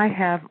 I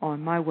have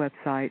on my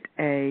website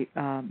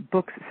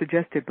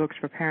suggested books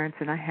for parents,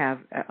 and I have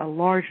a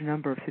large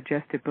number of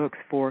suggested books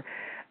for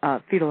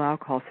fetal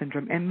alcohol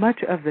syndrome, and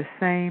much of the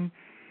same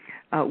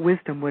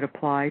wisdom would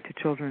apply to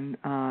children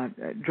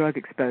drug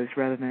exposed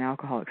rather than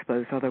alcohol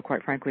exposed, although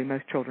quite frankly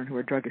most children who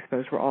are drug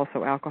exposed were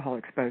also alcohol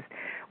exposed.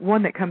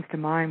 One that comes to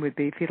mind would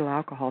be Fetal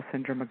Alcohol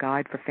Syndrome, A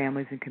Guide for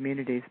Families and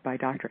Communities by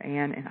Dr.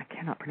 Ann, and I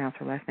cannot pronounce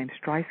her last name,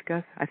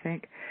 Stryska, I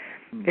think.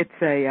 It's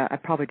I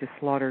probably just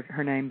slaughtered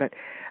her name, but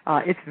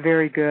it's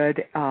very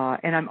good.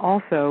 And I'm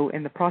also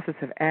in the process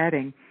of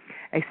adding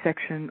a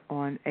section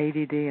on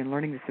ADD and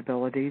learning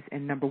disabilities,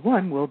 and number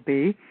 1 will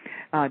be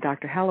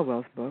Dr.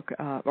 Hallowell's book,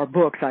 or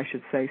books, I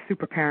should say,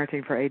 Super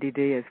Parenting for ADD,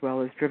 as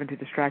well as Driven to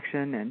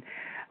Distraction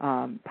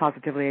and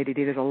Positively ADD.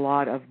 There's a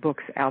lot of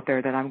books out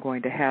there that I'm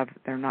going to have.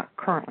 They're not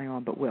currently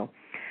on, but will.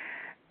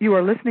 You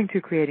are listening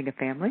to Creating a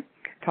Family,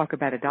 talk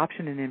about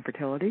adoption and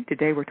infertility.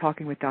 Today we're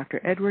talking with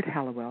Dr. Edward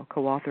Hallowell,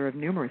 co-author of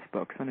numerous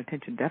books on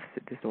attention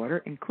deficit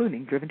disorder,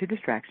 including Driven to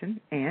Distraction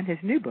and his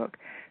new book,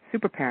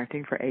 Super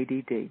Parenting for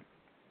ADD.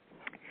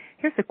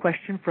 Here's a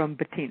question from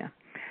Bettina.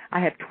 I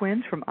have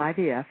twins from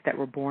IVF that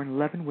were born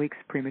 11 weeks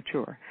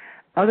premature.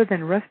 Other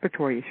than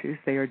respiratory issues,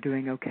 they are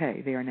doing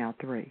okay. They are now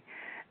 3.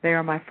 They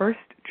are my first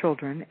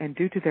children, and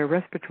due to their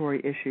respiratory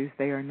issues,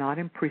 they are not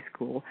in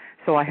preschool,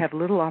 so I have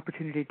little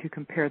opportunity to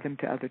compare them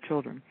to other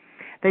children.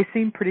 They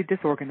seem pretty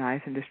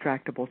disorganized and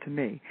distractible to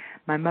me.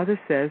 My mother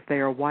says they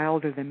are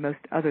wilder than most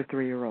other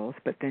 3-year-olds,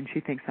 but then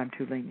she thinks I'm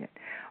too lenient.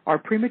 Are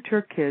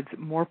premature kids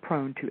more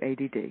prone to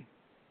ADD?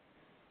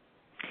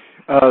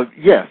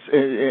 Yes.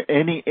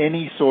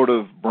 Any sort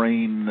of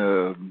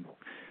brain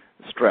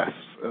stress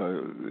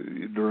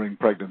during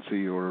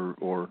pregnancy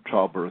or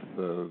childbirth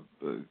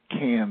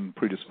can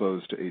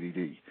predispose to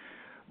ADD.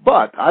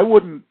 But I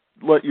wouldn't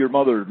let your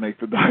mother make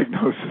the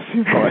diagnosis.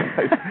 You know,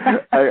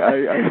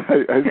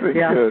 I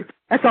think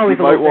that's always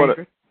a little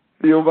dangerous.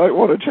 You might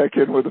want to check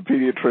in with a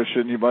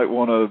pediatrician. You might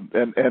want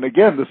to, and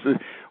again, this is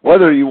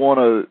whether you want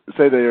to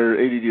say they are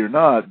ADD or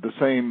not. The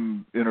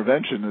same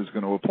intervention is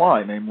going to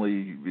apply,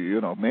 namely,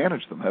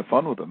 manage them, have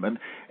fun with them,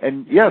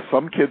 and yes,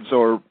 some kids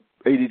are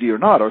ADD or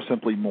not are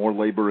simply more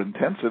labor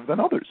intensive than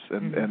others,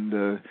 and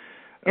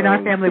in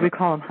our family we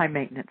call them high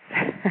maintenance.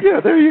 Yeah,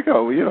 there you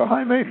go.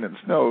 High maintenance.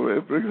 No,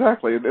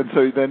 exactly, and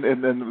so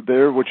then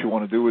there, what you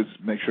want to do is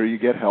make sure you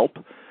get help.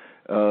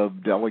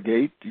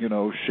 Delegate,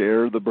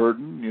 share the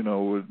burden,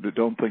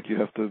 don't think you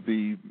have to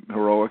be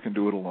heroic and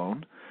do it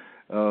alone.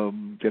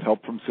 Get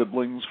help from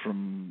siblings,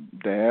 from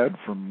dad,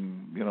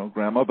 from,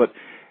 grandma.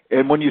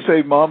 And when you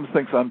say mom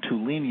thinks I'm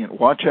too lenient,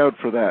 watch out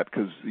for that,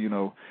 because,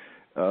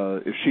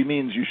 if she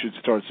means you should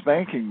start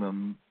spanking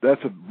them,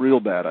 that's a real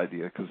bad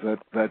idea, because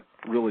that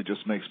really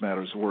just makes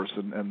matters worse.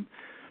 And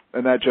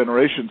that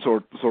generation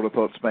sort of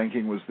thought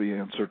spanking was the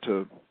answer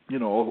to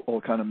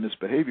all kind of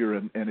misbehavior,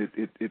 and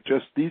it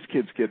just, these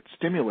kids get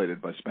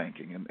stimulated by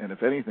spanking, and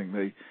if anything,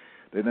 they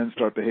then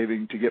start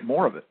behaving to get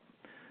more of it.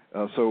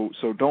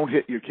 So don't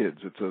hit your kids.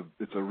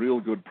 It's a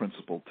real good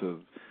principle to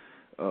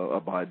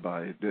abide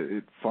by.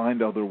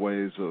 Find other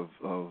ways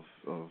of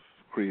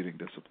creating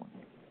discipline.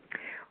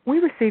 We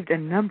received a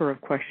number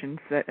of questions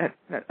that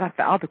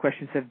all the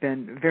questions have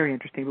been very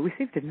interesting, but we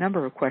received a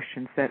number of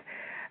questions that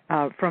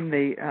from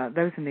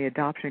those in the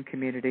adoption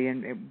community,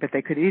 but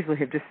they could easily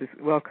have just as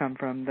well come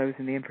from those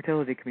in the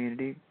infertility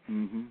community.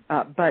 Mm-hmm.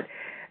 But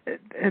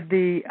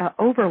the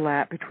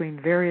overlap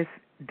between various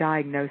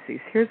diagnoses.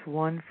 Here's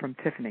one from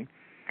Tiffany.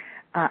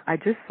 I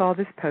just saw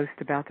this post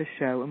about the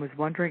show and was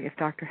wondering if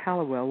Dr.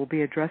 Hallowell will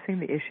be addressing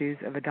the issues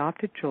of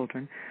adopted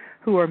children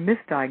who are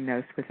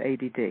misdiagnosed with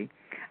ADD.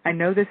 I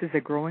know this is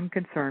a growing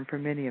concern for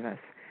many of us.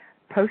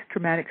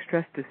 Post-traumatic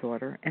stress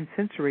disorder and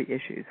sensory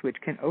issues, which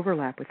can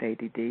overlap with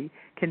ADD,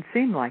 can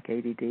seem like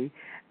ADD,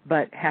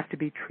 but have to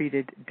be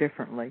treated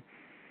differently.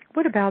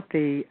 What about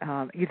the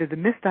either the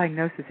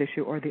misdiagnosis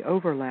issue or the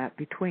overlap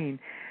between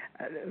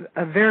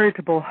a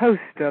veritable host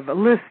of a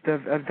list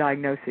of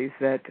diagnoses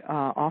that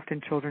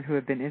often children who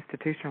have been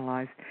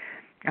institutionalized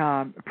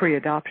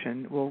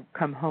pre-adoption will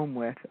come home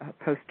with?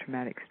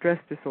 Post-traumatic stress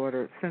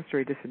disorder,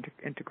 sensory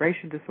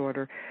disintegration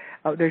disorder.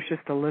 There's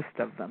just a list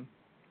of them.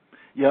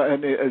 Yeah,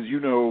 and as you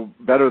know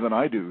better than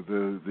I do,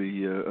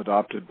 the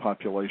adopted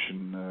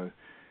population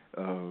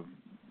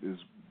is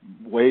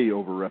way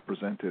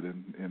overrepresented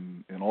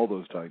in all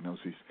those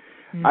diagnoses.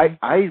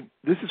 Mm-hmm.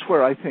 This is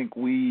where I think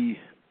we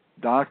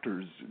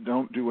doctors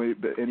don't do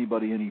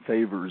anybody any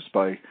favors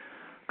by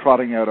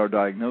trotting out our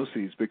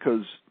diagnoses,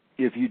 because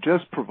if you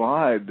just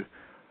provide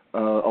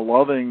a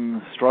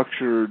loving,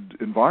 structured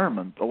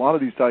environment, a lot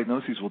of these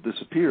diagnoses will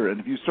disappear. And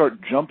if you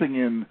start jumping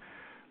in,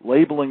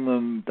 labeling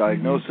them,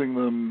 diagnosing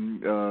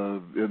them,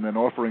 and then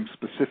offering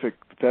specific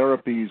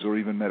therapies or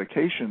even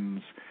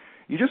medications,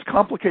 you just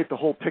complicate the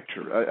whole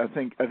picture. I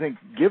think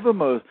give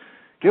them a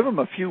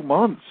few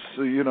months,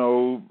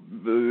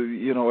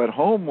 at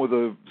home with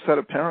a set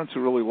of parents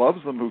who really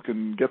loves them, who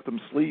can get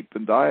them sleep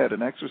and diet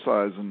and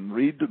exercise and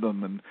read to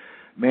them and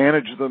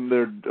manage them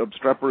their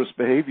obstreperous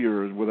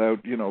behavior without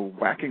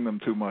whacking them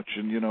too much,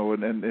 and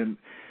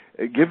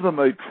give them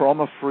a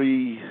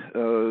trauma-free,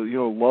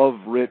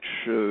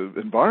 love-rich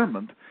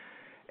environment.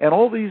 And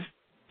all these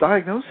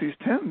diagnoses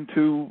tend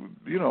to,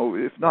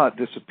 if not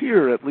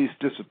disappear, at least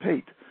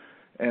dissipate.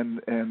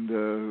 And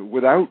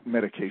without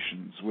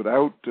medications,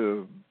 without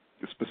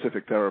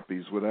specific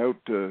therapies, without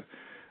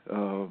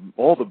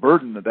all the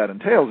burden that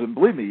entails. And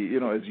believe me,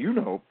 as you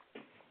know,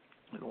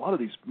 a lot of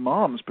these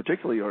moms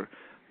particularly are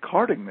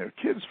carting their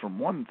kids from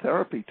one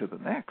therapy to the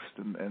next,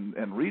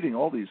 and reading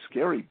all these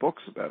scary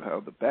books about how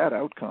the bad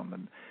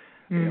outcome,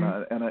 and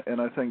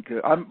I think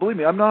believe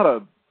me, I'm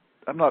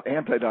not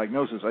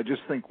anti-diagnosis. I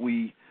just think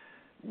we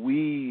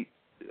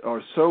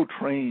are so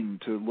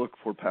trained to look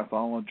for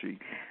pathology.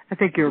 I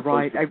think you're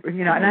right.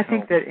 And I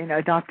think that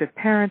adoptive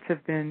parents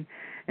have been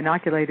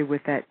inoculated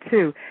with that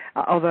too.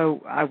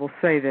 Although I will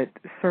say that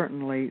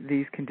certainly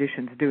these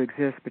conditions do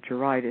exist, but you're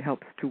right. It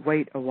helps to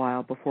wait a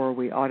while before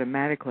we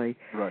automatically.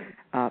 Right.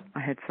 I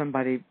had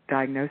somebody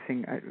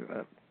diagnosing.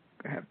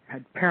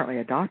 Apparently,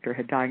 a doctor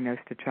had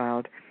diagnosed a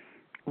child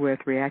with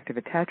reactive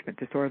attachment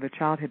disorder. The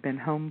child had been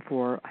home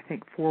for, I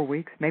think, 4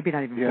 weeks, maybe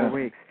not even 4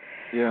 weeks.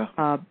 Yeah.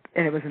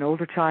 And it was an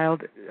older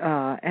child,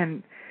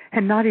 and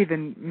had not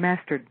even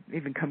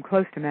come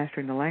close to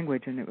mastering the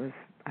language. And it was,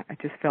 I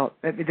just felt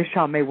this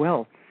child may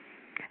well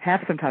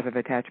have some type of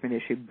attachment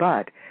issue,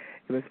 but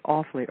it was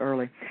awfully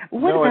early.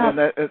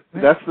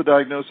 That's the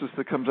diagnosis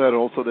that comes out.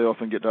 Also, they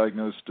often get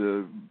diagnosed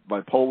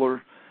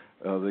bipolar.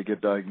 They get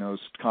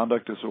diagnosed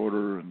conduct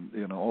disorder,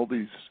 and all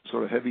these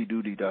sort of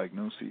heavy-duty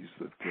diagnoses.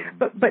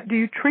 But do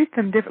you treat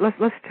them different?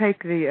 Let's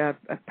take the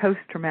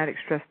post-traumatic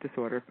stress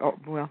disorder, or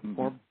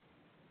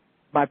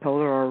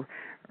bipolar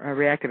or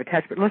reactive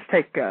attachment. Let's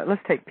take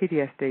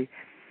PTSD.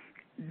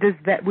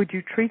 Would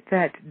you treat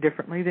that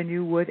differently than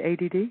you would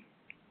ADD?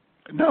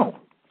 No.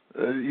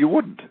 You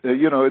wouldn't.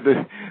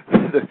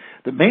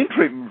 The main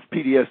treatment for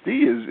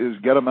PTSD is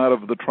get them out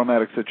of the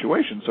traumatic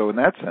situation. So in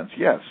that sense,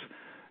 yes.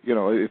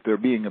 If they're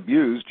being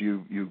abused,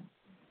 you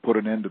put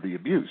an end to the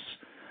abuse,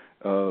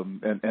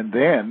 and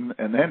then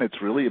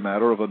it's really a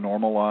matter of a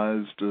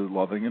normalized,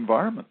 loving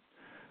environment,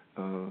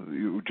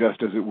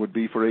 just as it would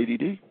be for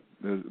ADD,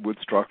 with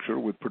structure,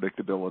 with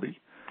predictability.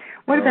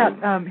 What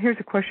about, here's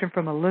a question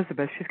from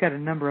Elizabeth. She's got a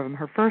number of them.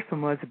 Her first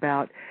one was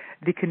about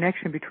the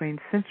connection between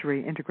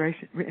sensory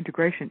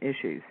integration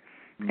issues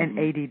and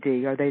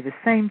ADD. Are they the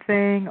same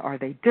thing? Are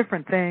they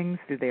different things?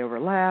 Do they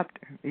overlap?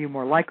 Are you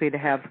more likely to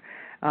have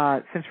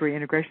sensory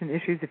integration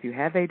issues if you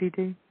have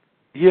ADD?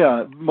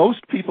 Yeah,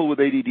 most people with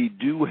ADD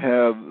do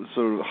have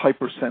sort of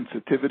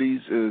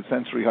hypersensitivities,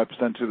 sensory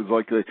hypersensitivities.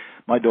 Like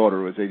my daughter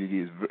who has ADD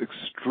is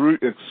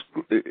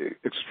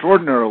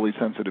extraordinarily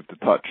sensitive to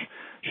touch.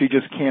 She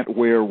just can't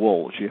wear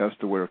wool. She has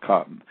to wear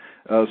cotton.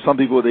 Some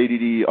people with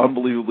ADD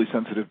unbelievably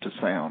sensitive to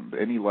sound.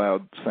 Any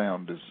loud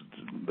sound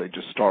they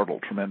just startle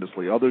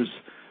tremendously. Others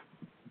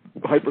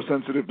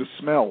hypersensitive to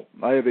smell.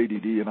 I have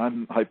ADD and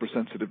I'm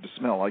hypersensitive to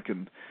smell.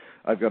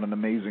 I've got an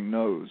amazing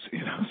nose,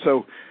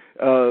 So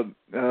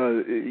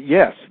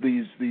yes,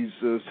 these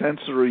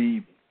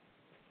sensory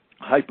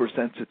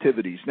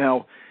hypersensitivities.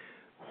 Now,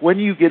 when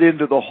you get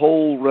into the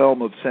whole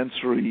realm of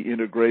sensory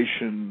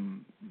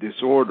integration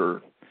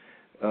disorder,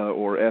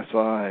 or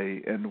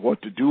SI, and what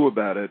to do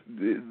about it,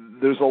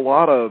 there's a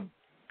lot of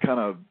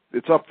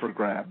it's up for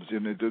grabs,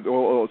 and it's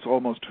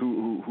almost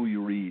who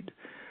you read.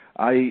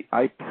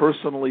 I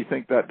personally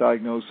think that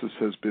diagnosis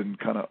has been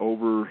kind of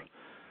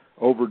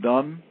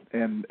overdone,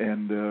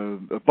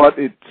 but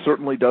it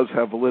certainly does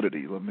have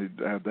validity. Let me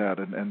add that,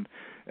 and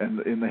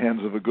in the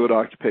hands of a good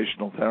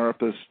occupational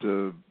therapist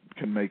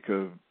can make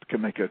a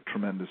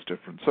tremendous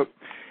difference. So,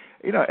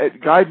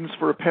 guidance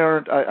for a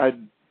parent,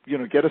 I'd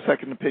get a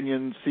second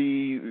opinion,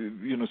 see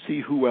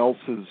who else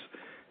has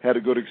had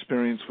a good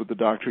experience with the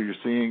doctor you're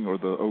seeing or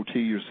the OT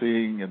you're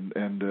seeing,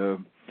 and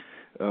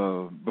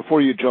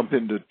before you jump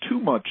into too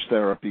much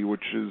therapy,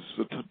 which is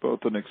both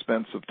an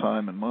expense of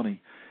time and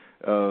money.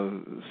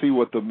 See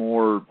what the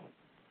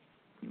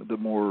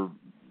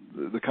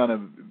kind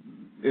of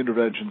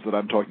interventions that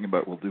I'm talking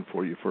about will do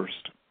for you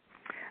first.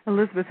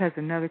 Elizabeth has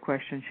another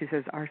question. She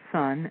says, our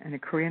son, and a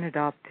Korean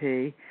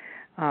adoptee,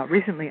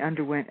 recently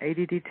underwent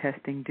ADD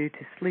testing due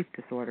to sleep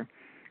disorder.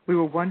 We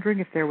were wondering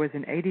if there was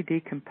an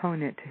ADD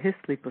component to his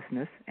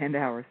sleeplessness and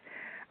ours.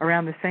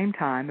 Around the same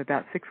time,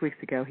 about 6 weeks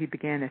ago, he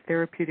began a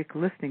therapeutic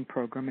listening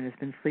program and has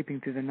been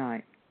sleeping through the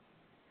night.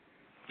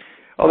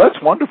 Oh,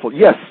 that's wonderful.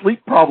 Yes,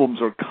 sleep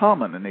problems are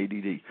common in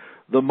ADD.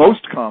 The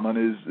most common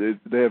is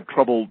they have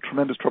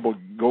tremendous trouble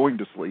going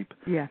to sleep.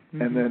 Yeah.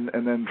 Mm-hmm.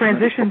 And then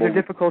transitions are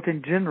difficult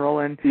in general,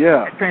 and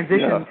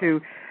transition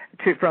to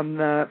from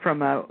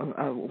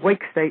a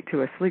wake state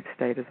to a sleep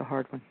state is a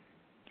hard one.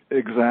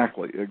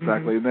 Exactly.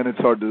 Mm-hmm. And then it's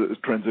hard to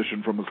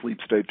transition from a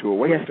sleep state to a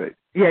wake state.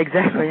 Yeah,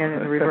 exactly,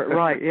 and revert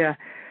right. Yeah.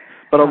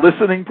 But a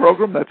listening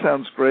program, that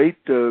sounds great.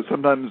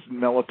 Sometimes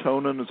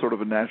melatonin, is sort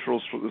of a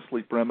natural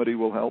sleep remedy,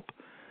 will help.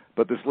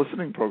 But this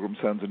listening program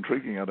sounds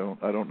intriguing. I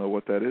don't know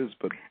what that is,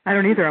 but I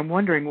don't either. I'm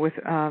wondering. With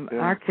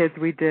our kids,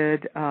 we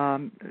did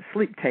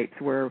sleep tapes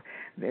where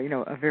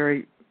a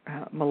very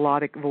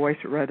melodic voice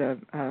read a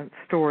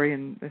story,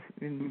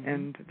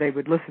 and they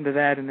would listen to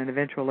that, and then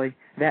eventually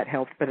that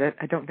helped. But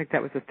I don't think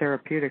that was a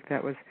therapeutic.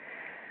 That was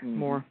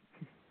more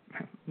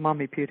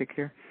mommy-putic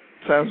here.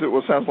 Sounds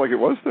like it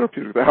was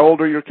therapeutic. How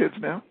old are your kids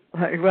now?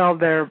 Well,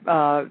 they're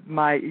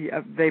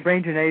they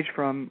range in age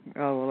from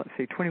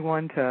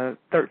 21 to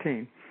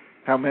 13.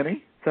 How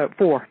many? So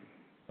 4.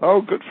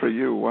 Oh, good for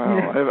you! Wow,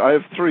 yeah. I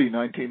have 3,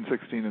 19,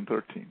 16, and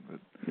 13. But,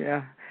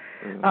 yeah.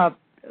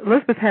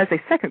 Elizabeth has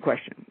a second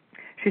question.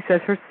 She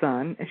says her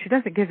son, and she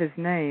doesn't give his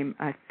name.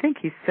 I think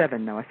he's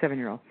 7 now, a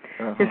 7-year-old.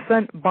 Uh-huh. His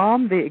son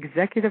bombed the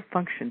executive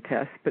function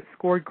test, but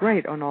scored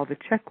great on all the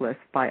checklists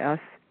by us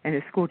and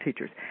his school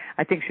teachers.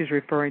 I think she's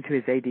referring to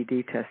his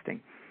ADD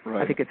testing.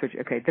 Right. I think it's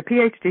okay. The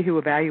PhD who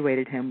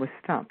evaluated him was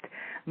stumped.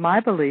 My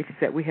belief is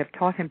that we have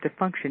taught him to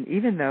function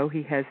even though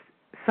he has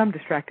some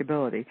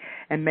distractibility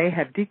and may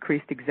have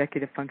decreased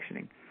executive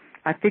functioning.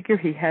 I figure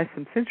he has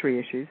some sensory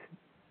issues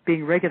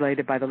being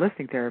regulated by the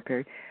listening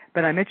therapy,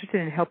 but I'm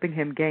interested in helping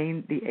him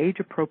gain the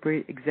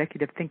age-appropriate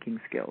executive thinking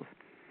skills.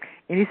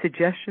 Any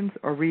suggestions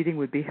or reading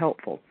would be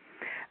helpful.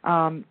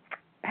 How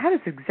does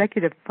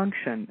executive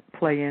function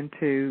play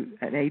into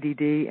an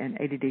ADD and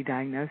ADD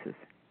diagnosis?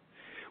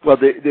 Well,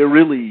 they're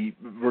really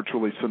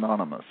virtually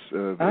synonymous.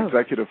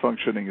 Executive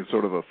functioning is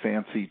sort of a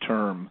fancy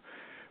term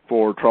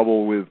for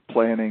trouble with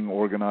planning,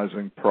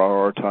 organizing,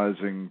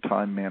 prioritizing,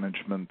 time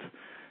management,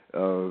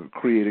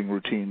 creating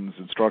routines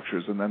and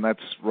structures, and then that's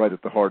right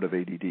at the heart of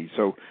ADD.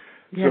 So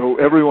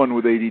everyone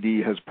with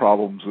ADD has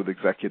problems with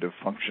executive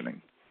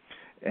functioning,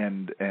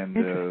 and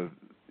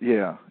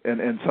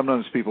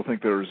sometimes people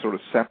think they're sort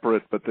of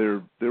separate, but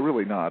they're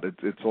really not.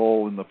 It's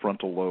all in the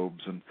frontal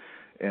lobes,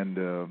 and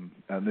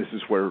this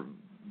is where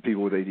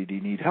people with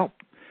ADD need help.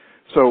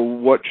 So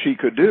what she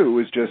could do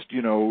is just,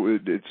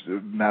 it's a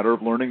matter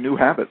of learning new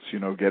habits,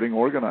 getting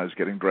organized,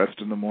 getting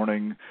dressed in the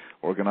morning,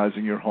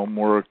 organizing your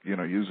homework,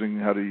 using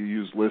how to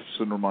use lists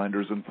and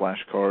reminders and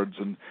flashcards.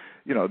 And,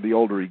 the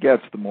older he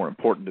gets, the more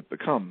important it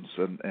becomes.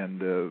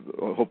 And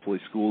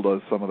hopefully school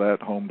does some of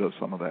that, home does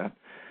some of that.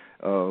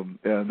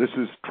 And this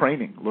is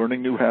training,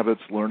 learning new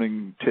habits,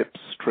 learning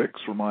tips,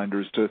 tricks,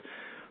 reminders to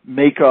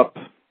make up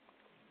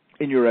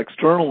in your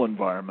external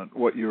environment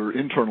what your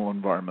internal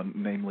environment,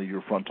 namely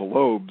your frontal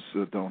lobes,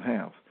 don't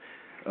have.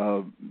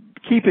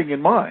 Keeping in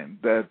mind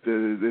that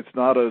it's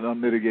not an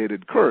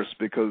unmitigated curse,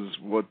 because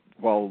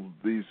while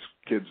these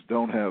kids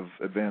don't have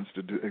advanced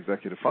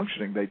executive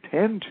functioning, they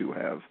tend to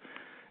have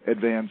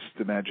advanced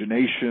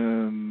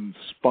imagination,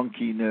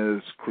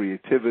 spunkiness,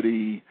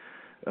 creativity,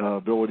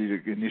 ability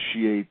to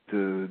initiate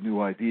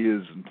new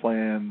ideas and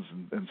plans,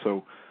 and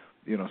so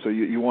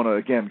you want to,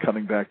 again,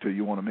 coming back to,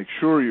 you want to make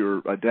sure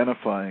you're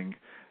identifying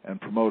and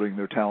promoting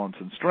their talents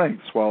and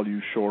strengths while you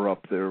shore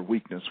up their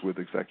weakness with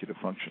executive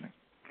functioning.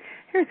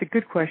 Here's a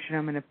good question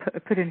I'm going to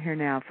put in here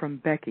now from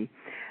Becky.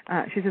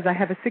 She says, I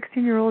have a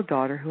 16-year-old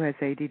daughter who has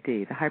ADD.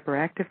 The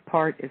hyperactive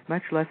part is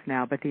much less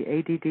now, but the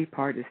ADD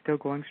part is still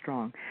going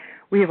strong.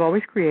 We have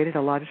always created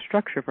a lot of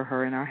structure for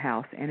her in our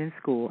house and in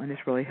school, and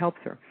this really helps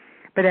her.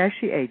 But as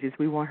she ages,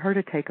 we want her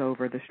to take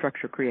over the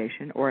structure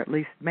creation, or at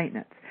least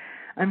maintenance.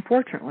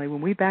 Unfortunately, when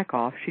we back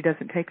off, she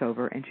doesn't take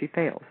over and she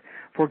fails.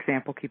 For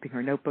example, keeping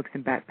her notebooks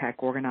and backpack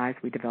organized,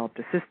 we developed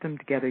a system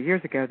together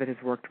years ago that has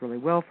worked really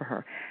well for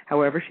her.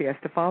 However, she has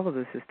to follow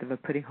the system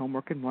of putting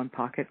homework in one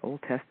pocket, old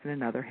tests in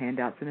another,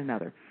 handouts in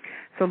another.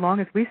 So long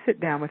as we sit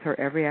down with her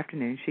every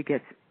afternoon, she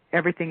gets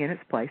everything in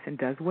its place and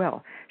does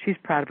well. She's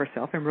proud of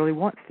herself and really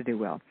wants to do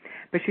well.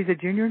 But she's a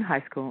junior in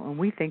high school, and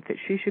we think that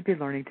she should be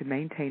learning to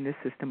maintain this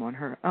system on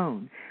her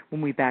own.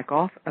 When we back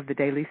off of the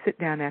daily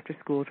sit-down after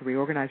school to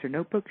reorganize her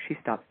notebook, she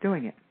stops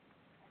doing it.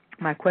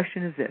 My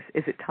question is this: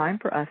 is it time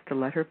for us to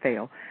let her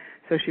fail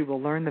so she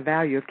will learn the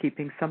value of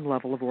keeping some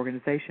level of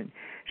organization?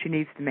 She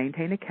needs to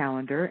maintain a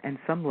calendar and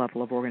some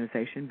level of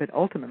organization, but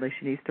ultimately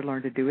she needs to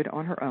learn to do it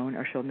on her own,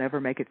 or she'll never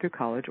make it through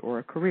college or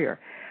a career.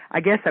 I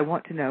guess I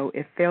want to know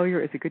if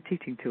failure is a good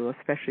teaching tool,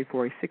 especially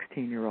for a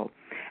 16-year-old.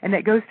 And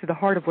that goes to the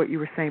heart of what you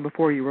were saying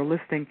before you were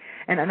listening,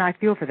 and I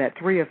feel for that.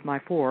 3 of my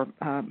 4,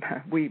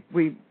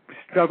 we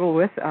struggle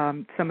with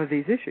some of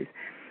these issues.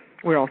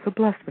 We're also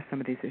blessed with some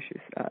of these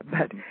issues,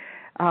 but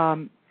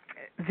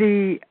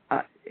the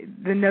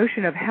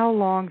notion of how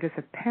long does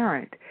a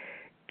parent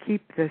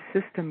keep the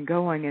system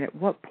going, and at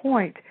what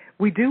point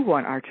we do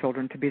want our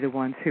children to be the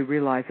ones who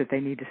realize that they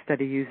need to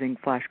study using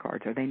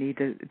flashcards, or they need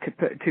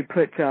to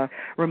put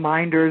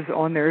reminders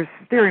on their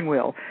steering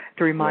wheel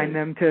to remind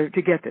them to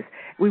get this.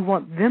 We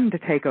want them to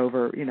take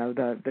over,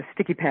 the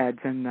sticky pads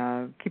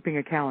and keeping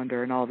a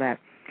calendar and all that.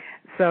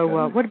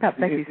 So what about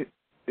Becky's?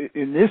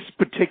 In this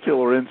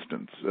particular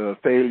instance,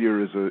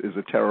 failure is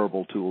a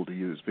terrible tool to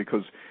use,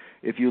 because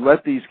if you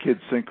let these kids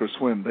sink or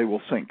swim, they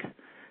will sink.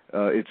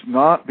 It's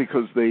not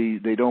because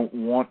they don't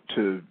want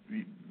to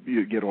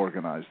get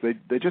organized.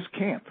 They just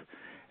can't.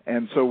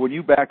 And so when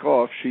you back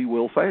off, she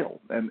will fail.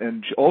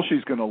 And all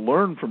she's going to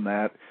learn from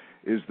that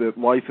is that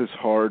life is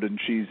hard and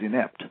she's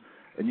inept.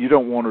 And you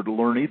don't want her to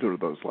learn either of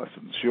those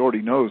lessons. She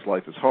already knows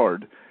life is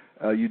hard.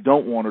 You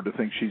don't want her to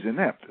think she's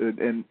inept,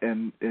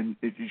 and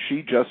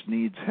she just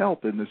needs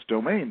help in this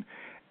domain.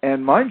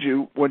 And mind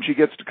you, when she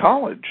gets to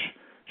college,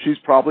 she's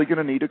probably going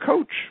to need a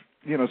coach.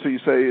 So you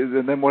say,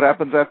 and then what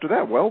happens after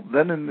that? Well,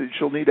 then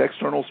she'll need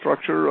external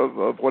structure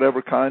of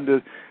whatever kind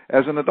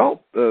as an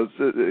adult.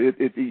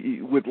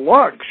 With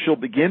luck, she'll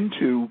begin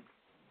to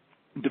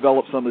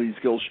develop some of these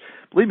skills.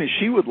 Believe me,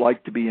 she would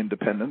like to be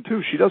independent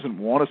too. She doesn't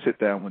want to sit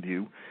down with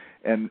you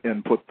and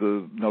put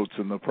the notes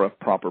in the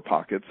proper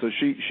pocket. So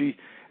she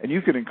and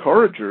you can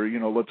encourage her,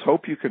 let's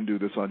hope you can do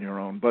this on your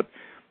own. But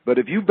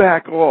if you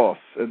back off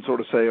and sort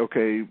of say,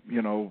 okay,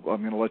 I'm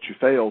going to let you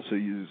fail,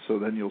 so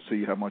then you'll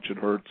see how much it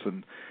hurts,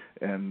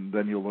 and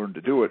then you'll learn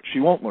to do it. She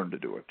won't learn to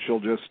do it.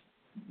 She'll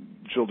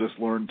just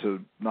learn to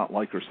not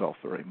like herself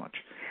very much.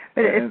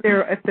 But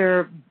if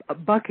they're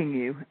bucking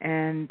you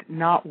and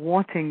not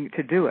wanting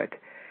to do it,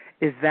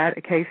 is that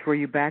a case where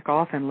you back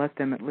off and let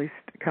them at least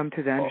come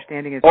to the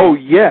understanding? Oh,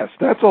 yes,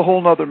 that's a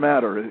whole other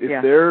matter.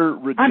 If they're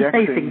rejecting, I'm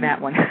facing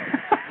that one.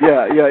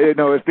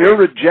 If they're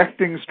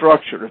rejecting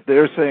structure, if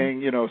they're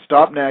saying,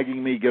 stop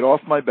nagging me, get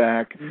off my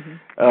back. Mm-hmm.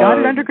 Got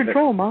it under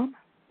control, Mom.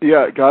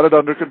 Yeah, got it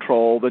under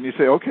control. Then you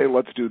say, okay,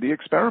 let's do the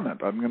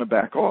experiment. I'm going to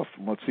back off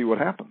and let's see what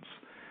happens.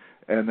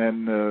 And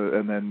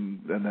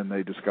then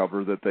they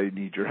discover that they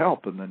need your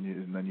help, and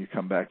then you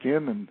come back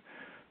in and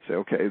say,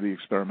 okay, the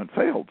experiment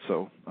failed,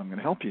 so I'm going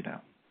to help you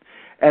now.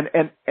 And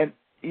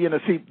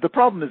see, the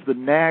problem is the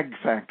nag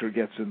factor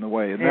gets in the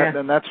way,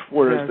 and that's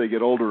where as they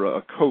get older,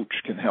 a coach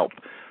can help,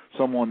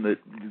 someone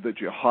that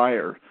you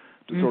hire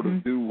to sort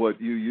of do what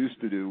you used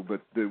to do,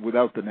 but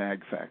without the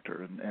nag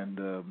factor,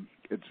 and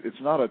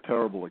it's not a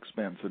terrible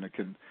expense, and it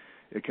can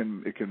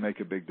make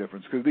a big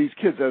difference, because these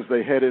kids, as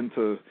they head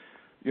into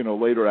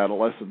later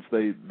adolescence,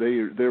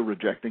 they're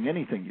rejecting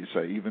anything you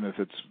say, even if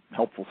it's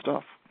helpful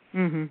stuff.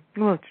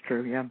 Well, it's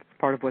true. Yeah, it's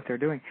part of what they're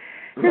doing.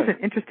 Here's an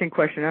interesting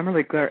question. I'm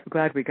really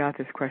glad we got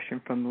this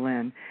question from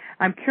Lynn.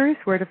 I'm curious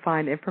where to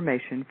find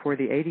information for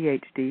the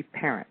ADHD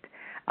parent.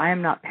 I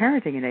am not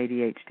parenting an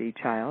ADHD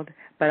child,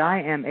 but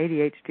I am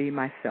ADHD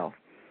myself.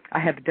 I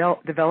have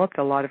developed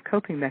a lot of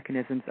coping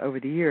mechanisms over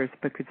the years,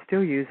 but could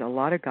still use a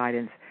lot of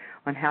guidance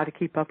on how to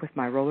keep up with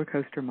my roller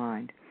coaster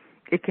mind.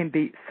 It can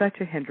be such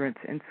a hindrance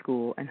in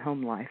school and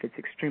home life. It's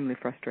extremely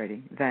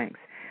frustrating. Thanks.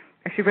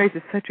 She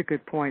raises such a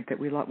good point that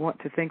we want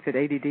to think that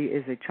ADD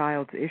is a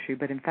child's issue,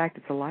 but in fact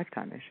it's a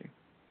lifetime issue.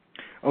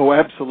 Oh,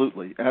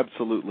 absolutely,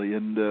 absolutely.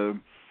 And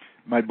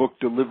my book,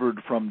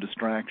 Delivered from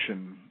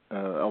Distraction,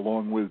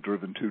 along with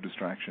Driven to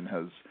Distraction,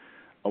 has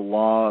a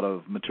lot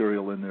of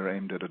material in there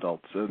aimed at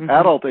adults.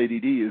 Adult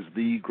ADD is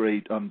the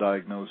great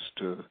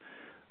undiagnosed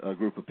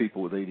group of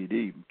people with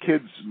ADD.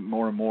 Kids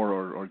more and more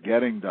are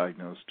getting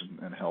diagnosed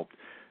and helped.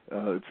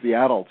 It's the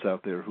adults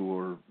out there who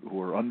are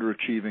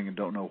underachieving and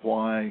don't know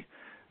why,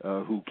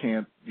 who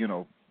can't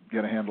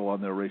get a handle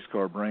on their race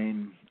car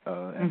brain,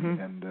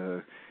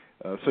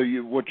 so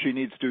what she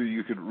needs to do,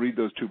 you could read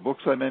those two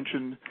books I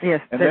mentioned.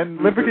 Yes, and then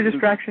Delivered to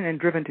Distraction and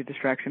Driven to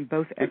Distraction,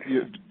 both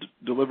excellent.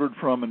 Delivered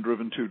from and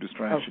Driven to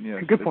Distraction,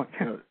 yes. Good point.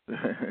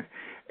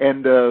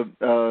 And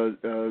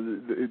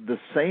the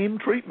same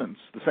treatments,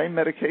 the same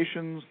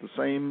medications, the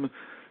same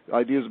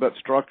ideas about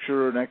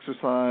structure and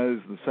exercise,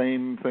 the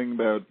same thing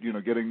about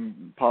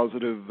getting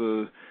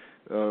positive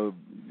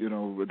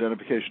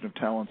identification of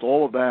talents,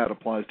 all of that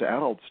applies to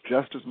adults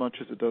just as much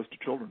as it does to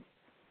children.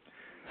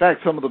 In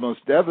fact, some of the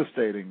most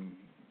devastating,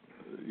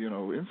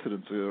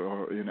 incidents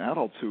are in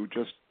adults who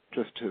just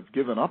have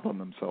given up on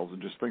themselves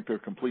and just think they're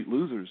complete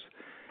losers,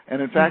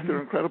 and in fact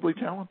they're incredibly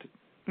talented.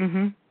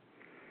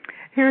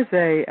 Here's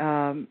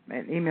an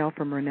email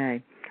from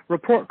Renee.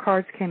 Report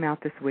cards came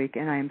out this week,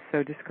 and I am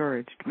so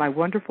discouraged. My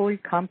wonderfully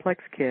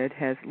complex kid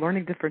has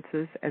learning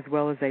differences as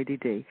well as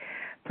ADD.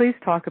 Please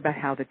talk about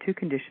how the two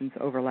conditions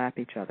overlap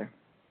each other.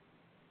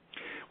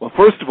 Well,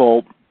 first of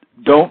all,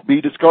 don't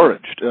be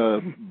discouraged.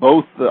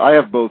 I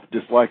have both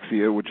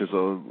dyslexia, which is a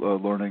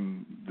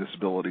learning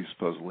disability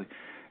supposedly,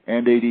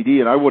 and ADD,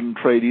 and I wouldn't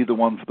trade either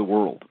one for the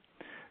world.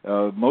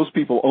 Most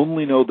people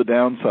only know the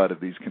downside of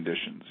these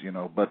conditions,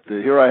 but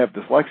here I have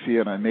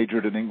dyslexia and I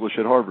majored in English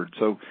at Harvard.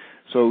 So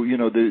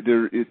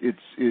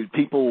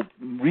people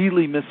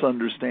really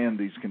misunderstand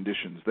these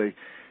conditions.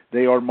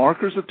 They are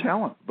markers of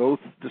talent, both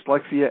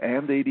dyslexia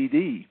and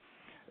ADD.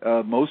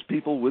 Most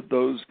people with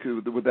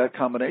that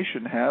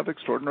combination have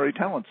extraordinary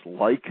talents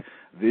like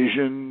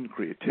vision,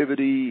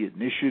 creativity,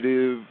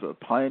 initiative, a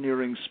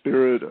pioneering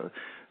spirit, a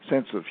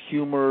sense of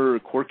humor, a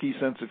quirky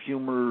sense of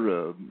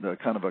humor,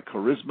 kind of a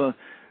charisma.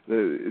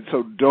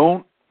 So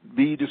don't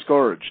be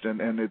discouraged,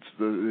 and it's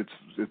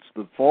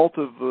the fault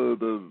of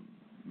the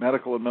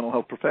medical and mental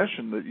health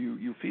profession that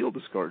you feel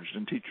discouraged,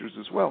 and teachers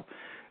as well.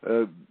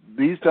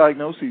 These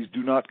diagnoses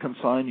do not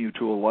consign you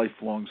to a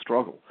lifelong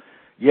struggle.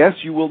 Yes,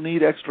 you will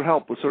need extra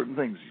help with certain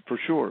things, for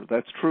sure.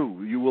 That's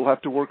true. You will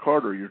have to work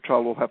harder. Your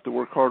child will have to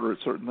work harder at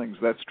certain things.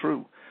 That's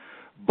true.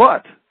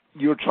 But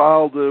your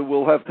child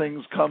will have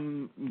things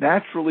come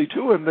naturally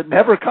to him that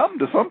never come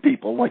to some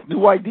people, like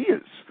new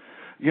ideas,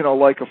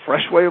 like a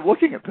fresh way of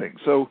looking at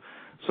things. So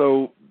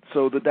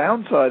the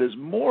downside is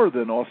more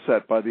than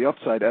offset by the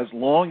upside, as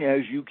long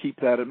as you keep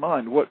that in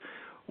mind. What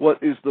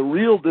is the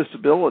real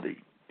disability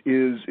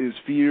is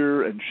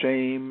fear and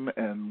shame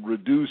and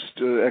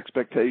reduced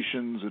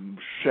expectations and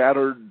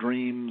shattered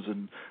dreams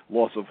and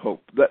loss of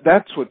hope.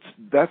 That's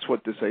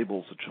what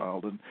disables a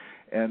child,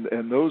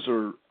 and those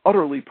are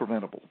utterly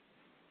preventable.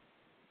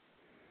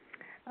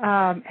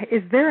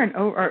 Is there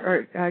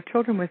are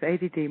children with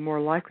ADD more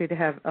likely to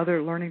have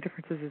other learning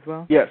differences as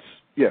well? Yes.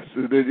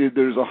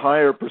 There's a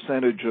higher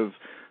percentage of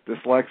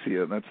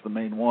dyslexia, and that's the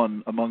main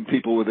one, among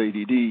people with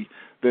ADD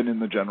than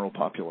in the general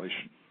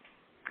population.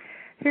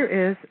 Here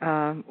is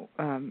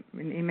an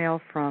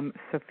email from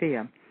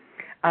Sophia.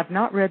 I've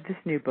not read this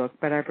new book,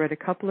 but I've read a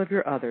couple of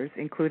your others,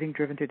 including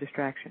Driven to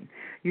Distraction.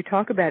 You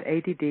talk about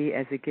ADD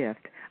as a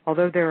gift.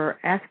 Although there are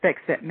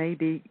aspects that may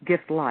be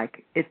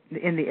gift-like,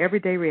 in the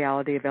everyday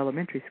reality of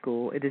elementary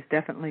school, it is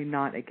definitely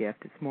not a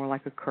gift. It's more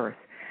like a curse.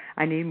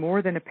 I need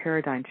more than a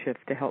paradigm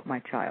shift to help my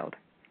child.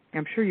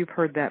 I'm sure you've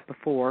heard that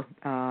before.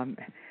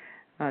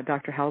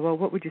 Dr. Hallowell,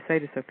 what would you say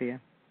to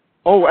Sophia?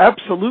 Oh,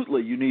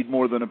 absolutely. You need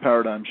more than a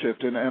paradigm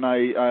shift, and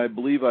I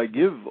believe I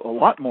give a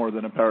lot more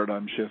than a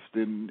paradigm shift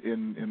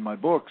in my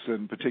books,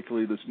 and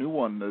particularly this new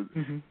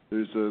one.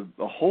 There's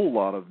a whole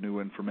lot of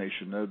new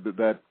information.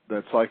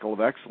 That cycle of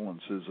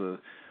excellence is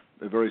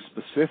a very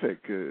specific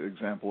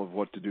example of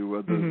what to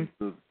do.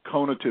 The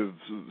conative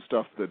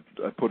stuff that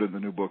I put in the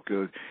new book,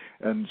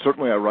 and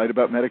certainly I write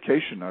about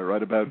medication. I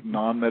write about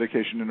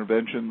non-medication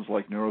interventions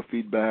like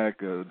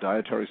neurofeedback,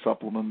 dietary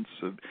supplements.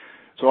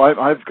 So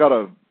I've got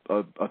a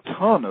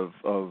ton of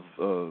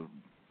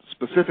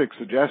specific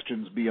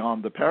suggestions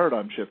beyond the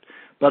paradigm shift.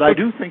 But I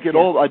do think it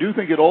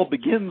all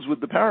begins with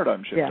the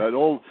paradigm shift. Yeah. It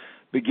all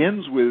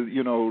begins with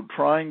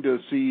trying to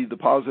see the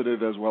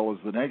positive as well as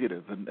the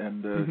negative,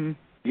 and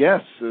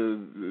yes,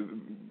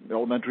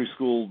 elementary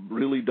school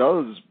really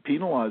does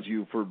penalize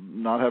you for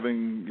not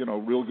having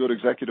real good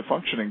executive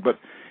functioning. But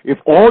if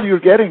all you're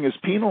getting is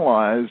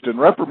penalized and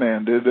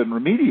reprimanded and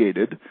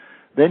remediated,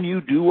 then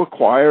you do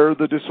acquire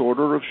the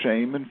disorder of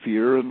shame and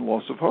fear and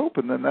loss of hope,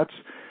 and then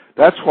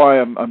that's why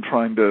I'm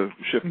trying to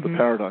shift the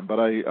paradigm. But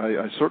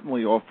I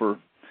certainly offer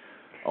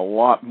a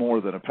lot more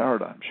than a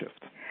paradigm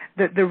shift.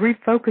 The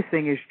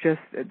refocusing is just,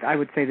 I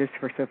would say this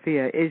for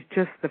Sophia, is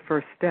just the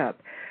first step.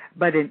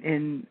 But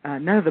in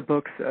none of the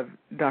books of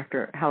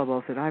Dr.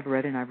 Hallowell's that I've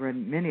read, and I've read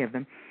many of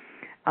them,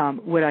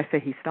 would I say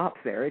he stops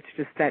there. It's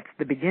just that's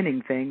the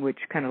beginning thing, which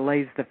kind of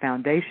lays the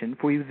foundation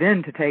for you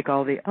then to take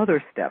all the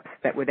other steps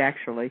that would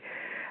actually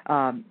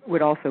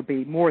would also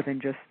be more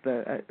than just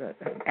the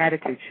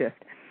attitude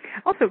shift.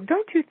 Also,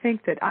 don't you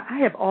think that I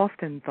have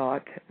often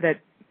thought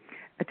that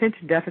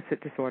attention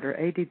deficit disorder,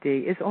 ADD,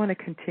 is on a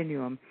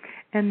continuum,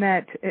 and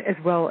that as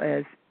well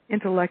as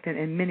intellect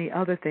and many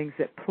other things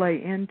that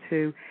play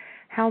into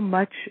how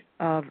much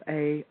of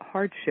a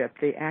hardship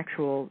the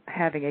actual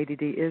having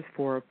ADD is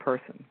for a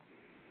person.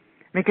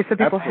 I mean, because some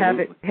people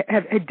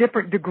have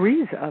different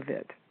degrees of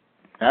it.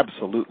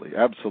 Absolutely.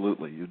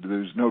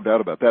 There's no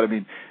doubt about that. I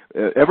mean,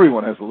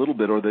 everyone has a little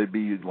bit, or they'd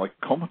be like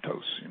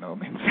comatose. I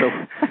mean,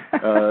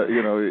 so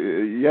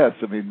yes.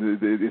 I mean,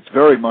 it's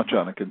very much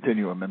on a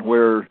continuum, and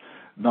where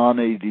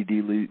non-ADD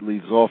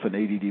leaves off and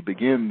ADD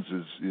begins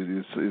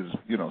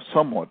is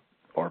somewhat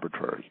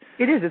arbitrary.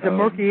 It is. It's a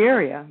murky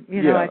area.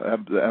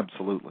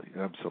 Absolutely.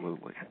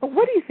 But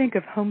what do you think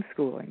of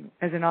homeschooling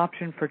as an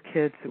option for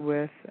kids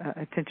with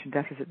attention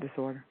deficit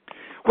disorder?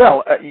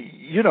 Well,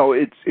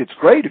 it's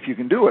great if you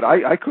can do it.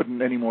 I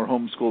couldn't any more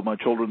homeschool my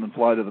children than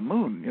fly to the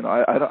moon.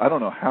 I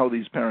don't know how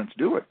these parents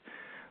do it,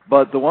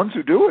 but the ones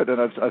who do it,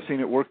 and I've seen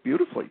it work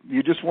beautifully.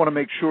 You just want to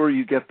make sure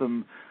you get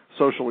them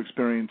social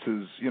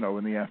experiences,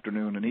 in the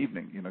afternoon and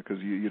evening, because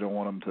you don't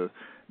want them to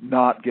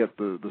not get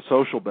the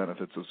social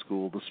benefits of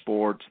school, the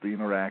sports, the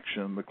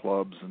interaction, the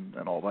clubs,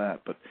 and all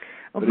that. But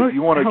if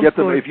you want to get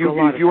them, if you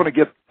want to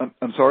get,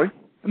 I'm sorry?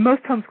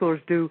 Most homeschoolers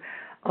do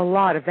a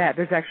lot of that.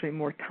 There's actually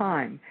more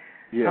time.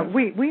 Yes.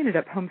 We ended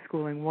up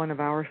homeschooling one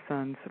of our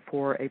sons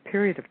for a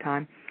period of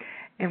time,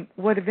 and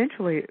what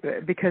eventually,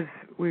 because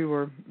we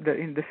were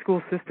the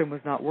school system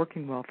was not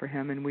working well for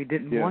him, and we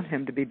didn't want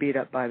him to be beat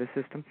up by the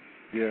system.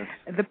 Yes.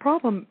 The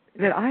problem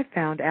that I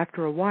found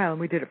after a while, and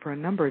we did it for a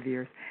number of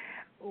years,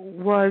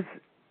 was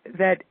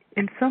that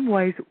in some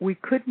ways we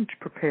couldn't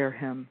prepare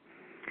him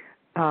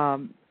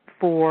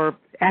for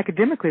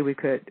academically. We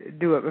could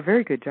do a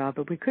very good job,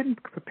 but we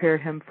couldn't prepare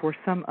him for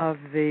some of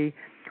the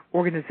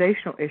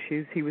organizational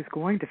issues he was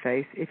going to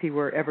face if he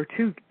were ever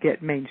to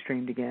get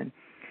mainstreamed again.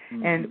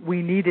 Mm-hmm. And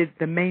we needed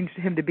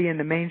him to be in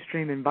the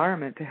mainstream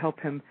environment to help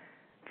him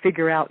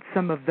figure out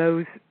some of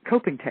those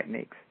coping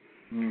techniques.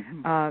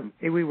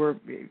 Mm-hmm. We were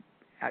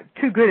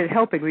too good at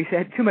helping. We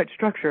had too much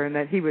structure, and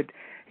that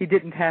he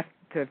didn't have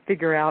to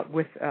figure out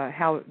with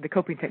how the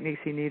coping techniques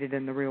he needed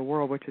in the real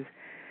world, which is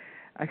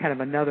kind of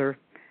another.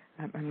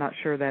 I'm not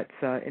sure that's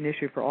an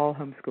issue for all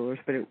homeschoolers,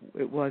 but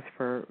it was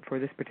for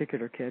this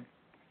particular kid.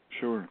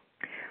 Sure.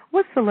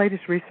 What's the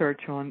latest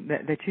research on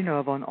that you know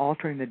of on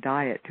altering the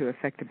diet to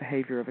affect the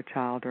behavior of a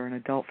child or an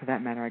adult, for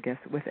that matter, I guess,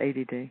 with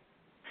ADD?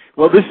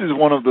 Well, this is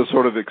one of the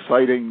sort of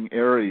exciting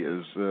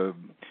areas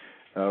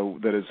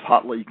that is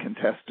hotly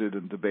contested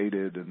and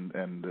debated,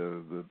 and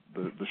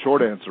the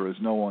short answer is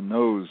no one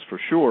knows for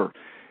sure.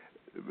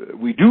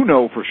 We do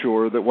know for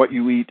sure that what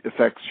you eat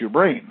affects your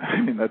brain. I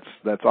mean,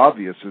 that's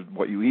obvious.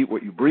 What you eat,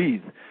 what you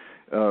breathe,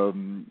 how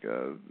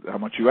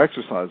much you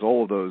exercise,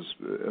 all of those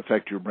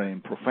affect your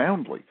brain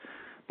profoundly.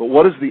 But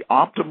what is the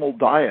optimal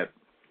diet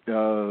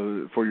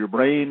for your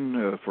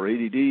brain, for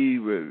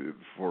ADD,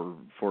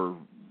 for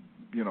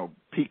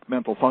peak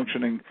mental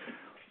functioning?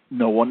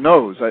 No one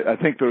knows. I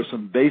think there are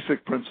some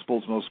basic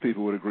principles most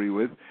people would agree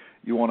with.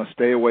 You want to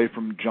stay away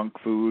from junk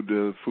food,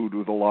 food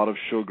with a lot of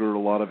sugar, a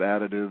lot of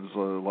additives, a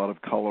lot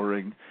of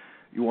coloring.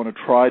 You want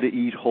to try to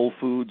eat whole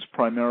foods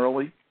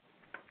primarily,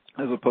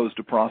 as opposed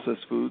to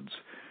processed foods.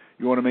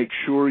 You want to make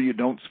sure you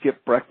don't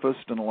skip breakfast,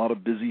 and a lot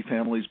of busy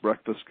families,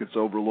 breakfast gets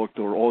overlooked,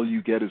 or all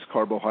you get is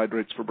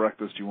carbohydrates for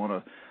breakfast. You want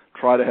to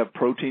try to have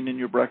protein in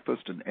your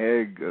breakfast, an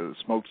egg,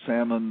 smoked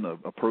salmon,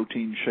 a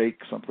protein shake,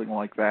 something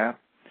like that.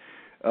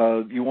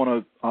 You want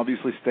to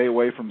obviously stay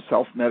away from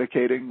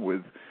self-medicating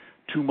with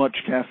too much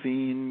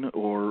caffeine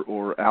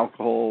or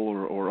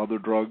alcohol or other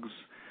drugs.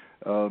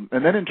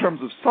 And then in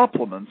terms of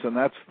supplements, and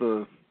that's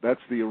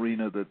the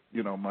arena that,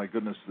 my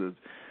goodness, that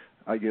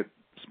I get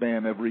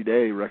spam every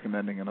day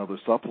recommending another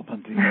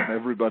supplement.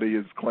 Everybody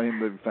has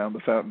claimed they've found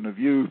the fountain of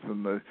youth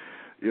and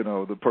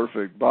the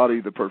perfect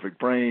body, the perfect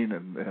brain,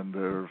 and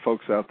there are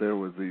folks out there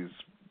with these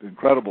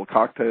incredible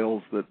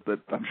cocktails that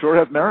I'm sure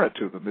have merit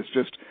to them. It's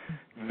just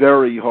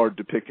very hard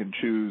to pick and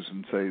choose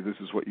and say this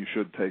is what you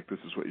should take, this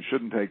is what you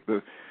shouldn't take.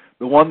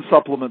 The one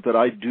supplement that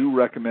I do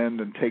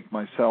recommend and take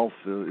myself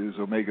is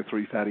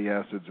omega-3 fatty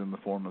acids in the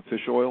form of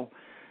fish oil.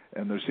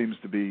 And there seems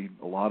to be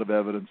a lot of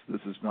evidence this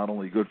is not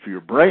only good for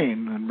your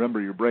brain, and remember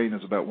your brain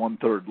is about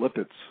 1/3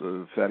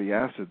 lipids, fatty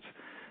acids,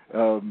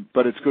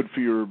 but it's good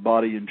for your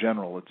body in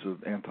general. It's an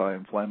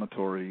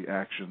anti-inflammatory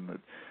action,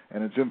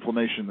 and it's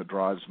inflammation that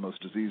drives most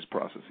disease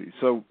processes.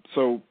 So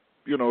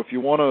if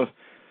you want to,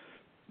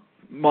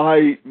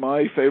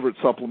 my favorite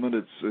supplement,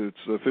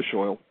 it's fish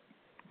oil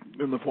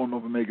in the form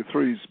of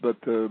omega-3s,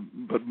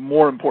 but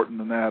more important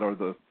than that are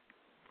the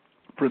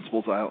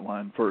principles I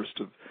outlined first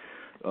of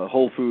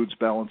whole foods,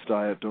 balanced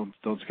diet,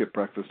 don't skip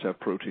breakfast, have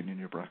protein in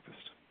your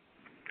breakfast.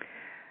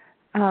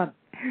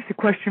 Here's a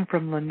question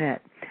from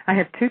Lynette. I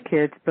have 2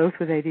 kids, both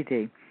with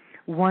ADD.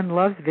 One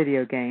loves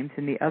video games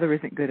and the other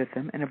isn't good at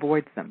them and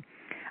avoids them.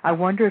 I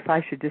wonder if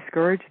I should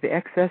discourage the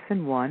excess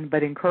in one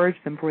but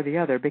encourage them for the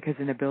other because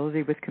an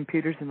ability with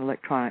computers and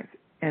electronics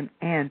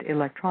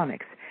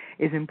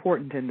is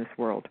important in this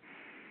world.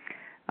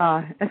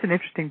 That's an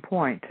interesting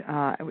point,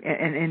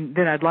 and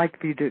then I'd like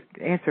for you to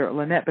answer,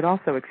 Lynette, but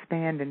also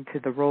expand into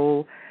the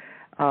role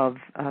of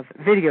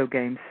video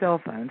games,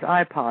 cell phones,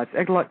 iPods,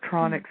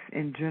 electronics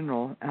in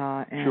general,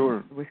 and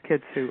sure. with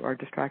kids who are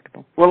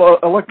distractible. Well,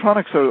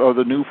 electronics are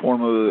the new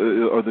form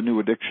or the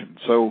new addiction.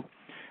 So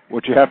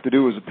what you have to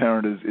do as a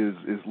parent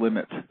is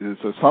limit.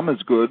 So some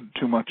is good,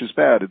 too much is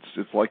bad.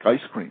 It's like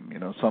ice cream.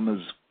 Some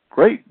is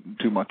great,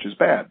 too much is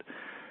bad.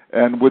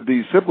 And with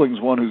these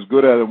siblings, one who's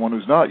good at it and one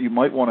who's not, you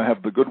might want to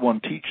have the good one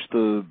teach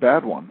the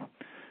bad one,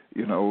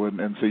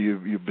 and so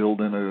you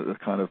build in a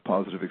kind of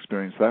positive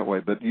experience that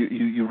way. But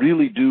you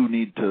really do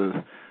need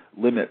to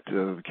limit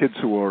kids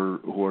who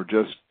are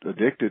just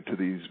addicted to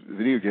these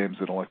video games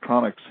and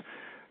electronics.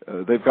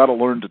 They've got to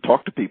learn to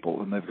talk to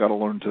people, and they've got to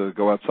learn to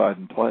go outside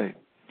and play.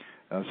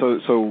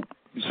 So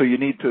you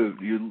need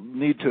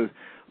to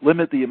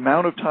limit the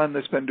amount of time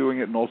they spend doing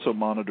it, and also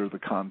monitor the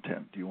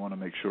content. You want to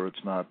make sure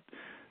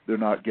they're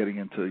not getting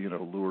into,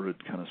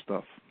 lurid kind of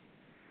stuff.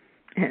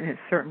 And it's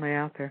certainly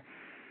out there.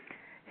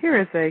 Here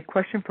is a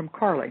question from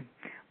Carly.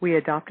 We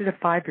adopted a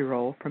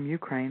 5-year-old from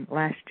Ukraine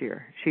last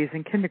year. She is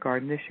in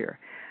kindergarten this year.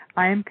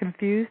 I am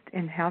confused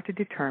in how to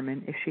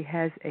determine if she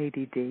has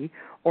ADD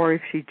or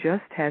if she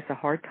just has a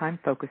hard time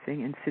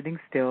focusing and sitting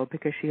still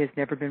because she has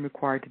never been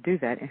required to do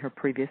that in her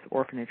previous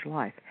orphanage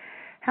life.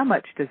 How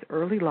much does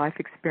early life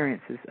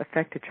experiences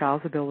affect a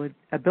child's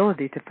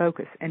ability to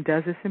focus, and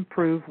does this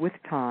improve with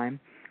time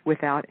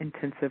without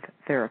intensive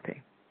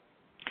therapy?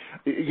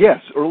 Yes,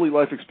 early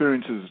life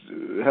experiences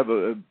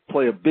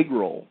play a big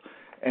role,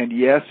 and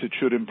yes, it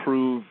should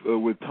improve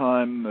with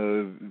time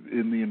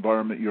in the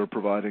environment you're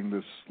providing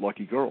this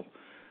lucky girl.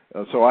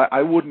 So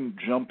I wouldn't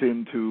jump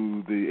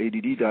into the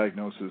ADD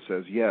diagnosis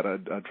as yet.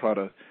 I'd try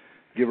to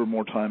give her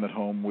more time at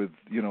home with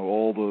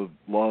all the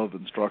love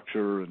and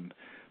structure and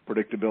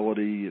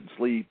predictability and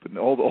sleep and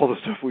all the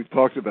stuff we've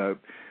talked about.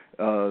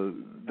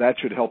 That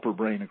should help her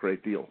brain a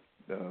great deal.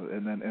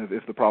 And then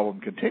if the problem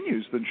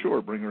continues, then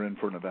sure, bring her in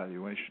for an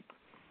evaluation.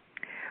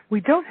 We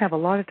don't have a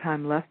lot of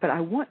time left, but I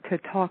want you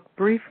to talk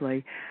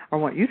briefly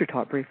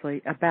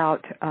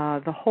about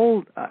the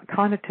whole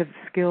cognitive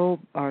skill,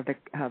 or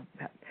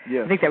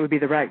yes. I think that would be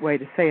the right way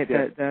to say it.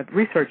 Yes. The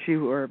research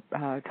you were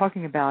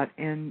talking about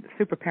in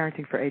Super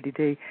Parenting for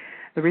ADD,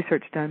 the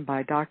research done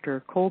by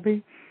Dr.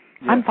 Kolbe.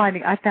 Yes.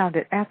 I found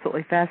it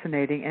absolutely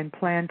fascinating, and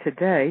plan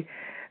today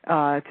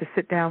to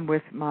sit down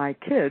with my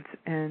kids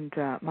and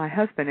my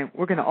husband, and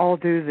we're going to all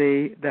do is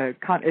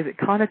it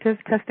cognitive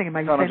testing? Am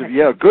I cognitive? saying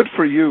that? Yeah, good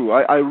for you.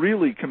 I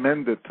really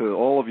commend it to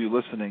all of you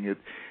listening.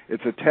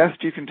 It's a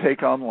test you can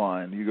take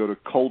online. You go to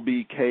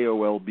Kolbe,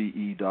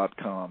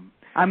 KOLBE.com.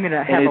 I'm going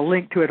to have a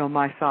link to it on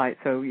my site,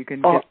 so you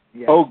can.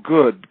 Oh,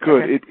 good.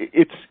 Okay.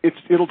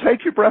 It'll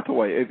take your breath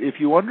away if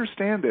you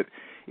understand it.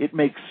 It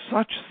makes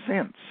such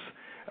sense.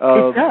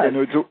 It does. And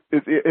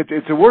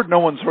it's a word no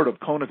one's heard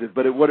of, cognitive,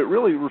 but what it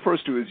really refers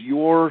to is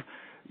your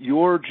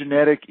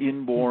genetic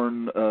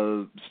inborn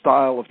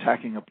style of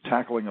tackling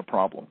a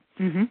problem.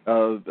 Mm-hmm.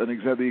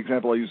 The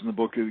example I use in the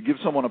book is give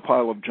someone a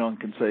pile of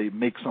junk and say,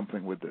 make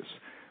something with this.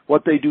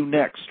 What they do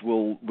next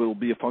will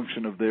be a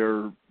function of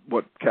their,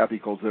 what Kathy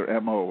calls their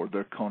MO, or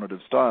their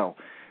cognitive style.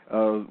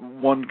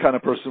 One kind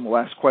of person will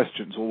ask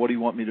questions. Well, what do you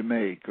want me to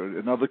make? Or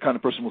another kind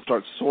of person will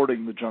start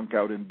sorting the junk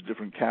out into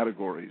different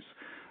categories.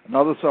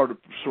 Another sort of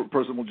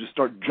person will just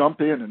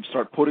jump in and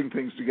start putting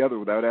things together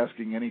without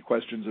asking any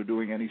questions or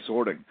doing any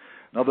sorting.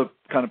 Another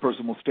kind of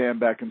person will stand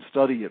back and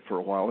study it for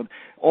a while. And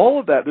all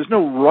of that, there's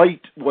no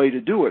right way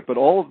to do it, but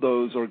all of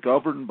those are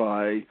governed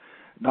by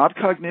not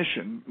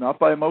cognition, not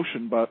by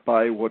emotion, but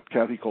by what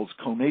Kathy calls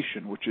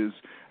conation, which is,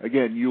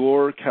 again,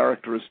 your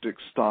characteristic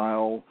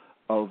style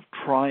of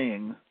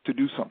trying to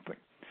do something.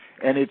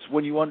 And it's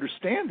when you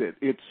understand it,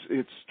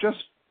 it's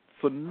just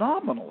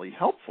phenomenally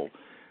helpful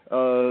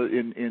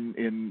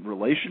in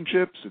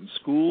relationships, in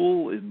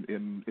school,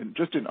 in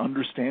just in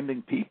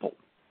understanding people.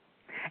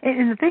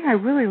 And the thing I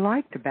really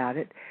liked about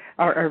it,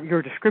 or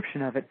your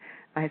description of it,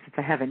 since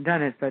I haven't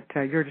done it, but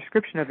your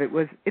description of it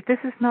was, this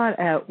is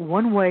not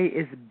one way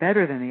is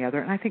better than the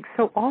other. And I think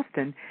so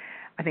often,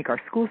 I think our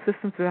school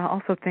systems, but I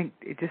also think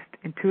just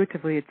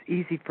intuitively it's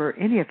easy for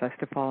any of us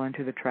to fall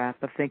into the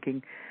trap of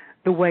thinking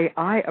the way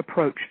I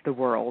approach the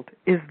world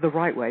is the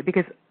right way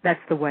because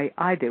that's the way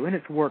I do, and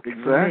it's worked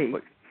for me.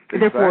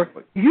 Therefore,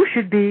 you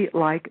should be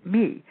like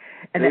me.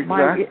 And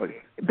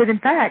but in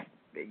fact,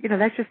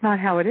 that's just not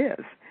how it is.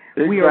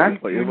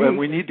 Exactly.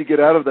 We need to get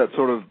out of that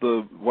sort of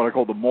what I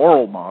call the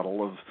moral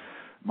model of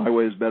my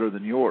way is better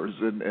than yours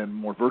and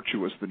more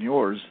virtuous than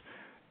yours,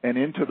 and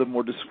into the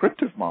more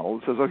descriptive model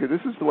that says, okay,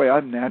 this is the way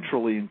I'm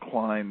naturally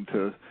inclined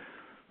to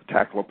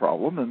tackle a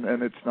problem,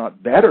 and it's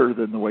not better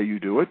than the way you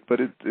do it, but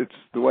it's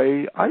the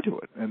way I do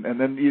it. And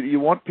then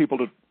you want people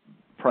to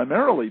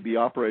primarily be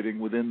operating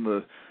within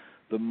the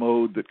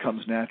mode that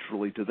comes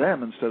naturally to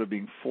them instead of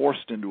being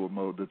forced into a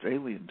mode that's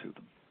alien to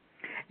them.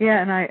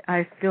 Yeah, and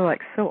I feel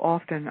like so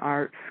often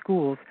our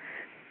schools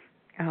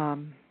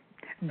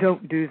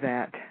don't do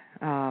that.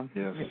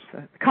 Yes. It's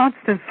a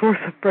constant source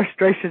of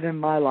frustration in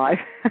my life.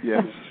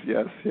 Yes.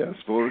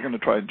 But we're going to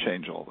try and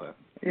change all that.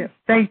 Yeah,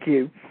 thank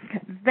you.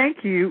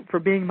 Thank you for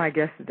being my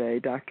guest today,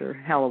 Dr.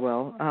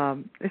 Hallowell.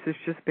 This has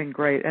just been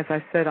great. As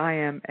I said, I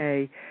am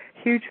a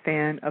huge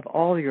fan of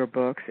all your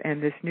books, and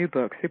this new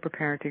book, Super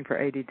Parenting for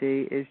ADD,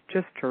 is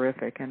just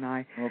terrific. And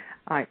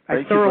thank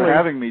you for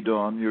having me,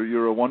 Dawn.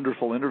 You're a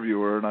wonderful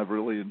interviewer, and I've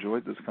really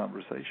enjoyed this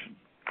conversation.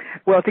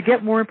 Well, to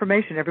get more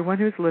information, everyone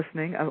who's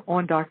listening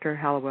on Dr.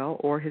 Hallowell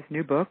or his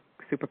new book,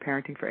 Super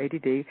Parenting for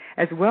ADD,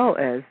 as well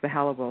as the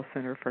Hallowell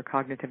Center for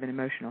Cognitive and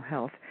Emotional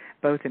Health,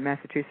 both in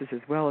Massachusetts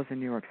as well as in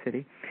New York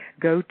City,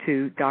 go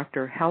to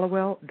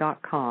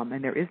drhallowell.com,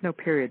 and there is no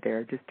period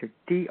there, just to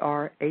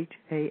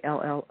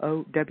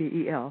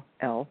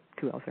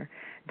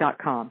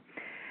drhallowell.com.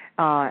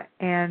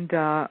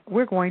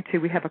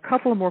 We have a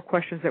couple of more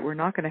questions that we're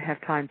not going to have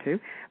time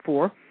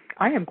for.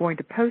 I am going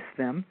to post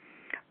them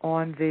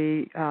on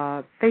the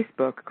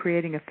Facebook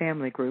Creating a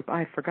Family group.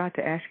 I forgot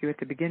to ask you at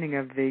the beginning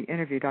of the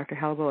interview, Dr.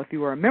 Hallowell, if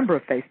you are a member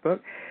of Facebook.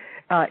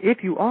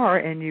 If you are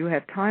and you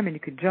have time and you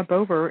could jump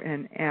over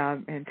and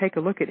take a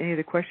look at any of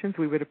the questions,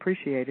 we would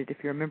appreciate it.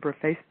 If you're a member of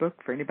Facebook,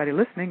 for anybody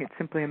listening, it's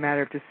simply a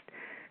matter of just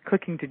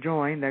clicking to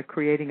join the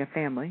Creating a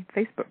Family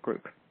Facebook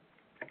group.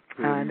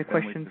 And the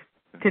questions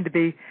tend to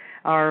be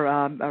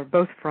are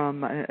both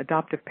from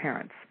adoptive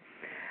parents.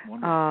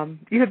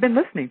 You have been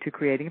listening to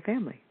Creating a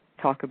Family.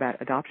 Talk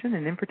about adoption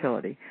and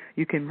infertility.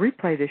 You can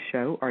replay this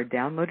show or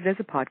download it as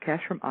a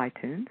podcast from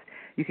iTunes.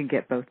 You can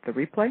get both the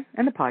replay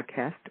and the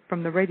podcast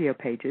from the radio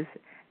pages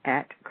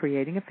at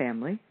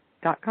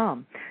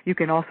creatingafamily.com. You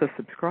can also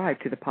subscribe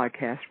to the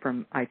podcast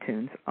from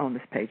iTunes on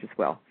this page as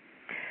well.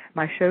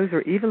 My shows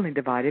are evenly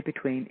divided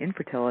between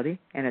infertility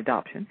and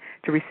adoption.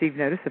 To receive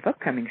notice of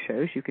upcoming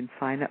shows, you can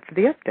sign up for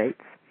the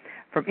updates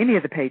from any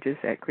of the pages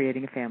at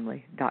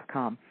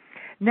creatingafamily.com.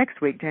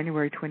 Next week,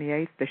 January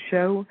 28th, the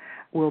show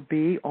will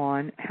be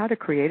on how to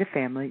create a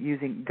family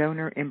using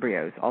donor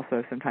embryos,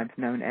 also sometimes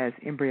known as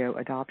embryo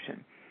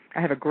adoption.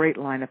 I have a great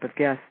lineup of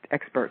guest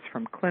experts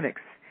from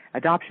clinics,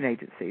 adoption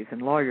agencies,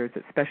 and lawyers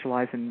that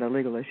specialize in the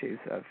legal issues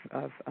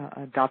of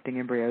adopting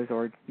embryos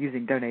or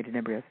using donated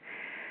embryos.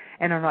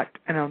 And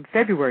on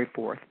February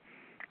 4th,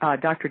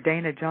 Dr.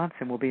 Dana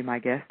Johnson will be my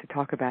guest to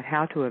talk about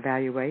how to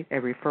evaluate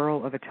a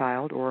referral of a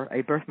child or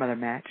a birth mother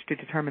match to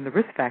determine the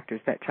risk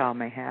factors that child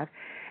may have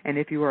and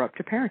if you are up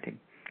to parenting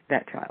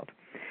that child.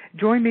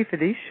 Join me for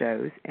these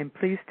shows, and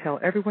please tell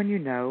everyone you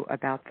know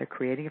about the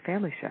Creating a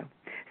Family show.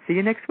 See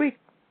you next week.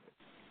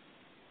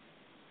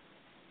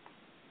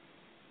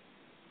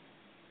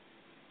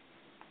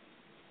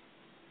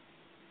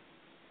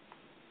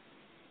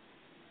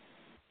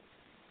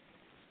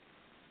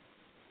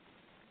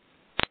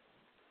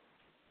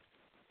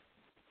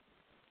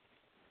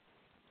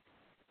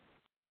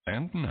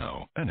 And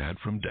now, an ad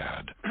from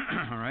Dad.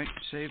 All right,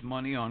 save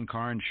money on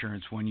car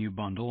insurance when you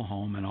bundle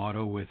home and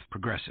auto with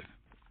Progressive.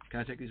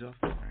 Can I take these off?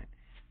 All right.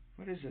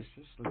 What is this?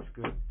 This looks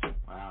good.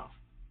 Wow.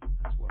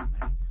 That's well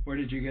made. Where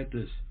did you get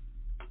this?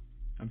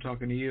 I'm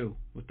talking to you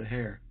with the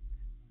hair.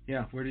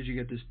 Yeah, where did you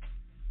get this?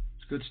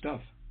 It's good stuff.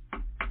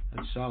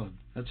 That's solid.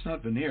 That's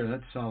not veneer.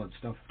 That's solid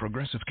stuff.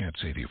 Progressive can't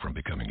save you from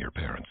becoming your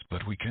parents,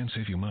 but we can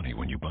save you money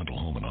when you bundle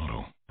home and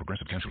auto.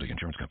 Progressive Casualty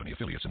Insurance Company,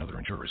 affiliates, and other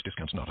insurers.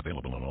 Discounts not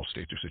available in all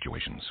states or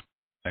situations.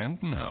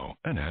 And now,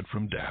 an ad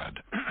from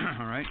Dad.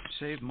 All right,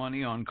 save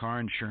money on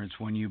car insurance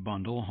when you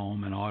bundle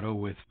home and auto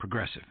with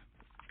Progressive.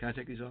 Can I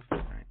take these off? All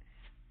right.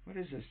 What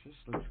is this? This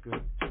looks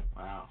good.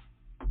 Wow.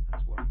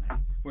 That's well made.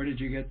 Where did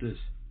you get this?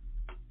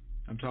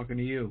 I'm talking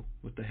to you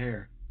with the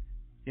hair.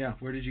 Yeah,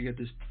 where did you get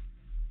this?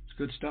 It's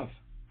good stuff.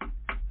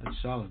 That's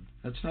solid.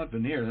 That's not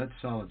veneer. That's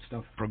solid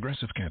stuff.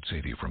 Progressive can't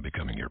save you from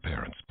becoming your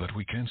parents, but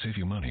we can save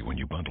you money when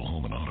you bundle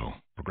home and auto.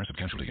 Progressive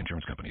Casualty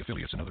Insurance Company,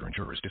 affiliates, and other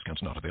insurers.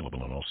 Discounts not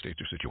available in all states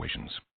or situations.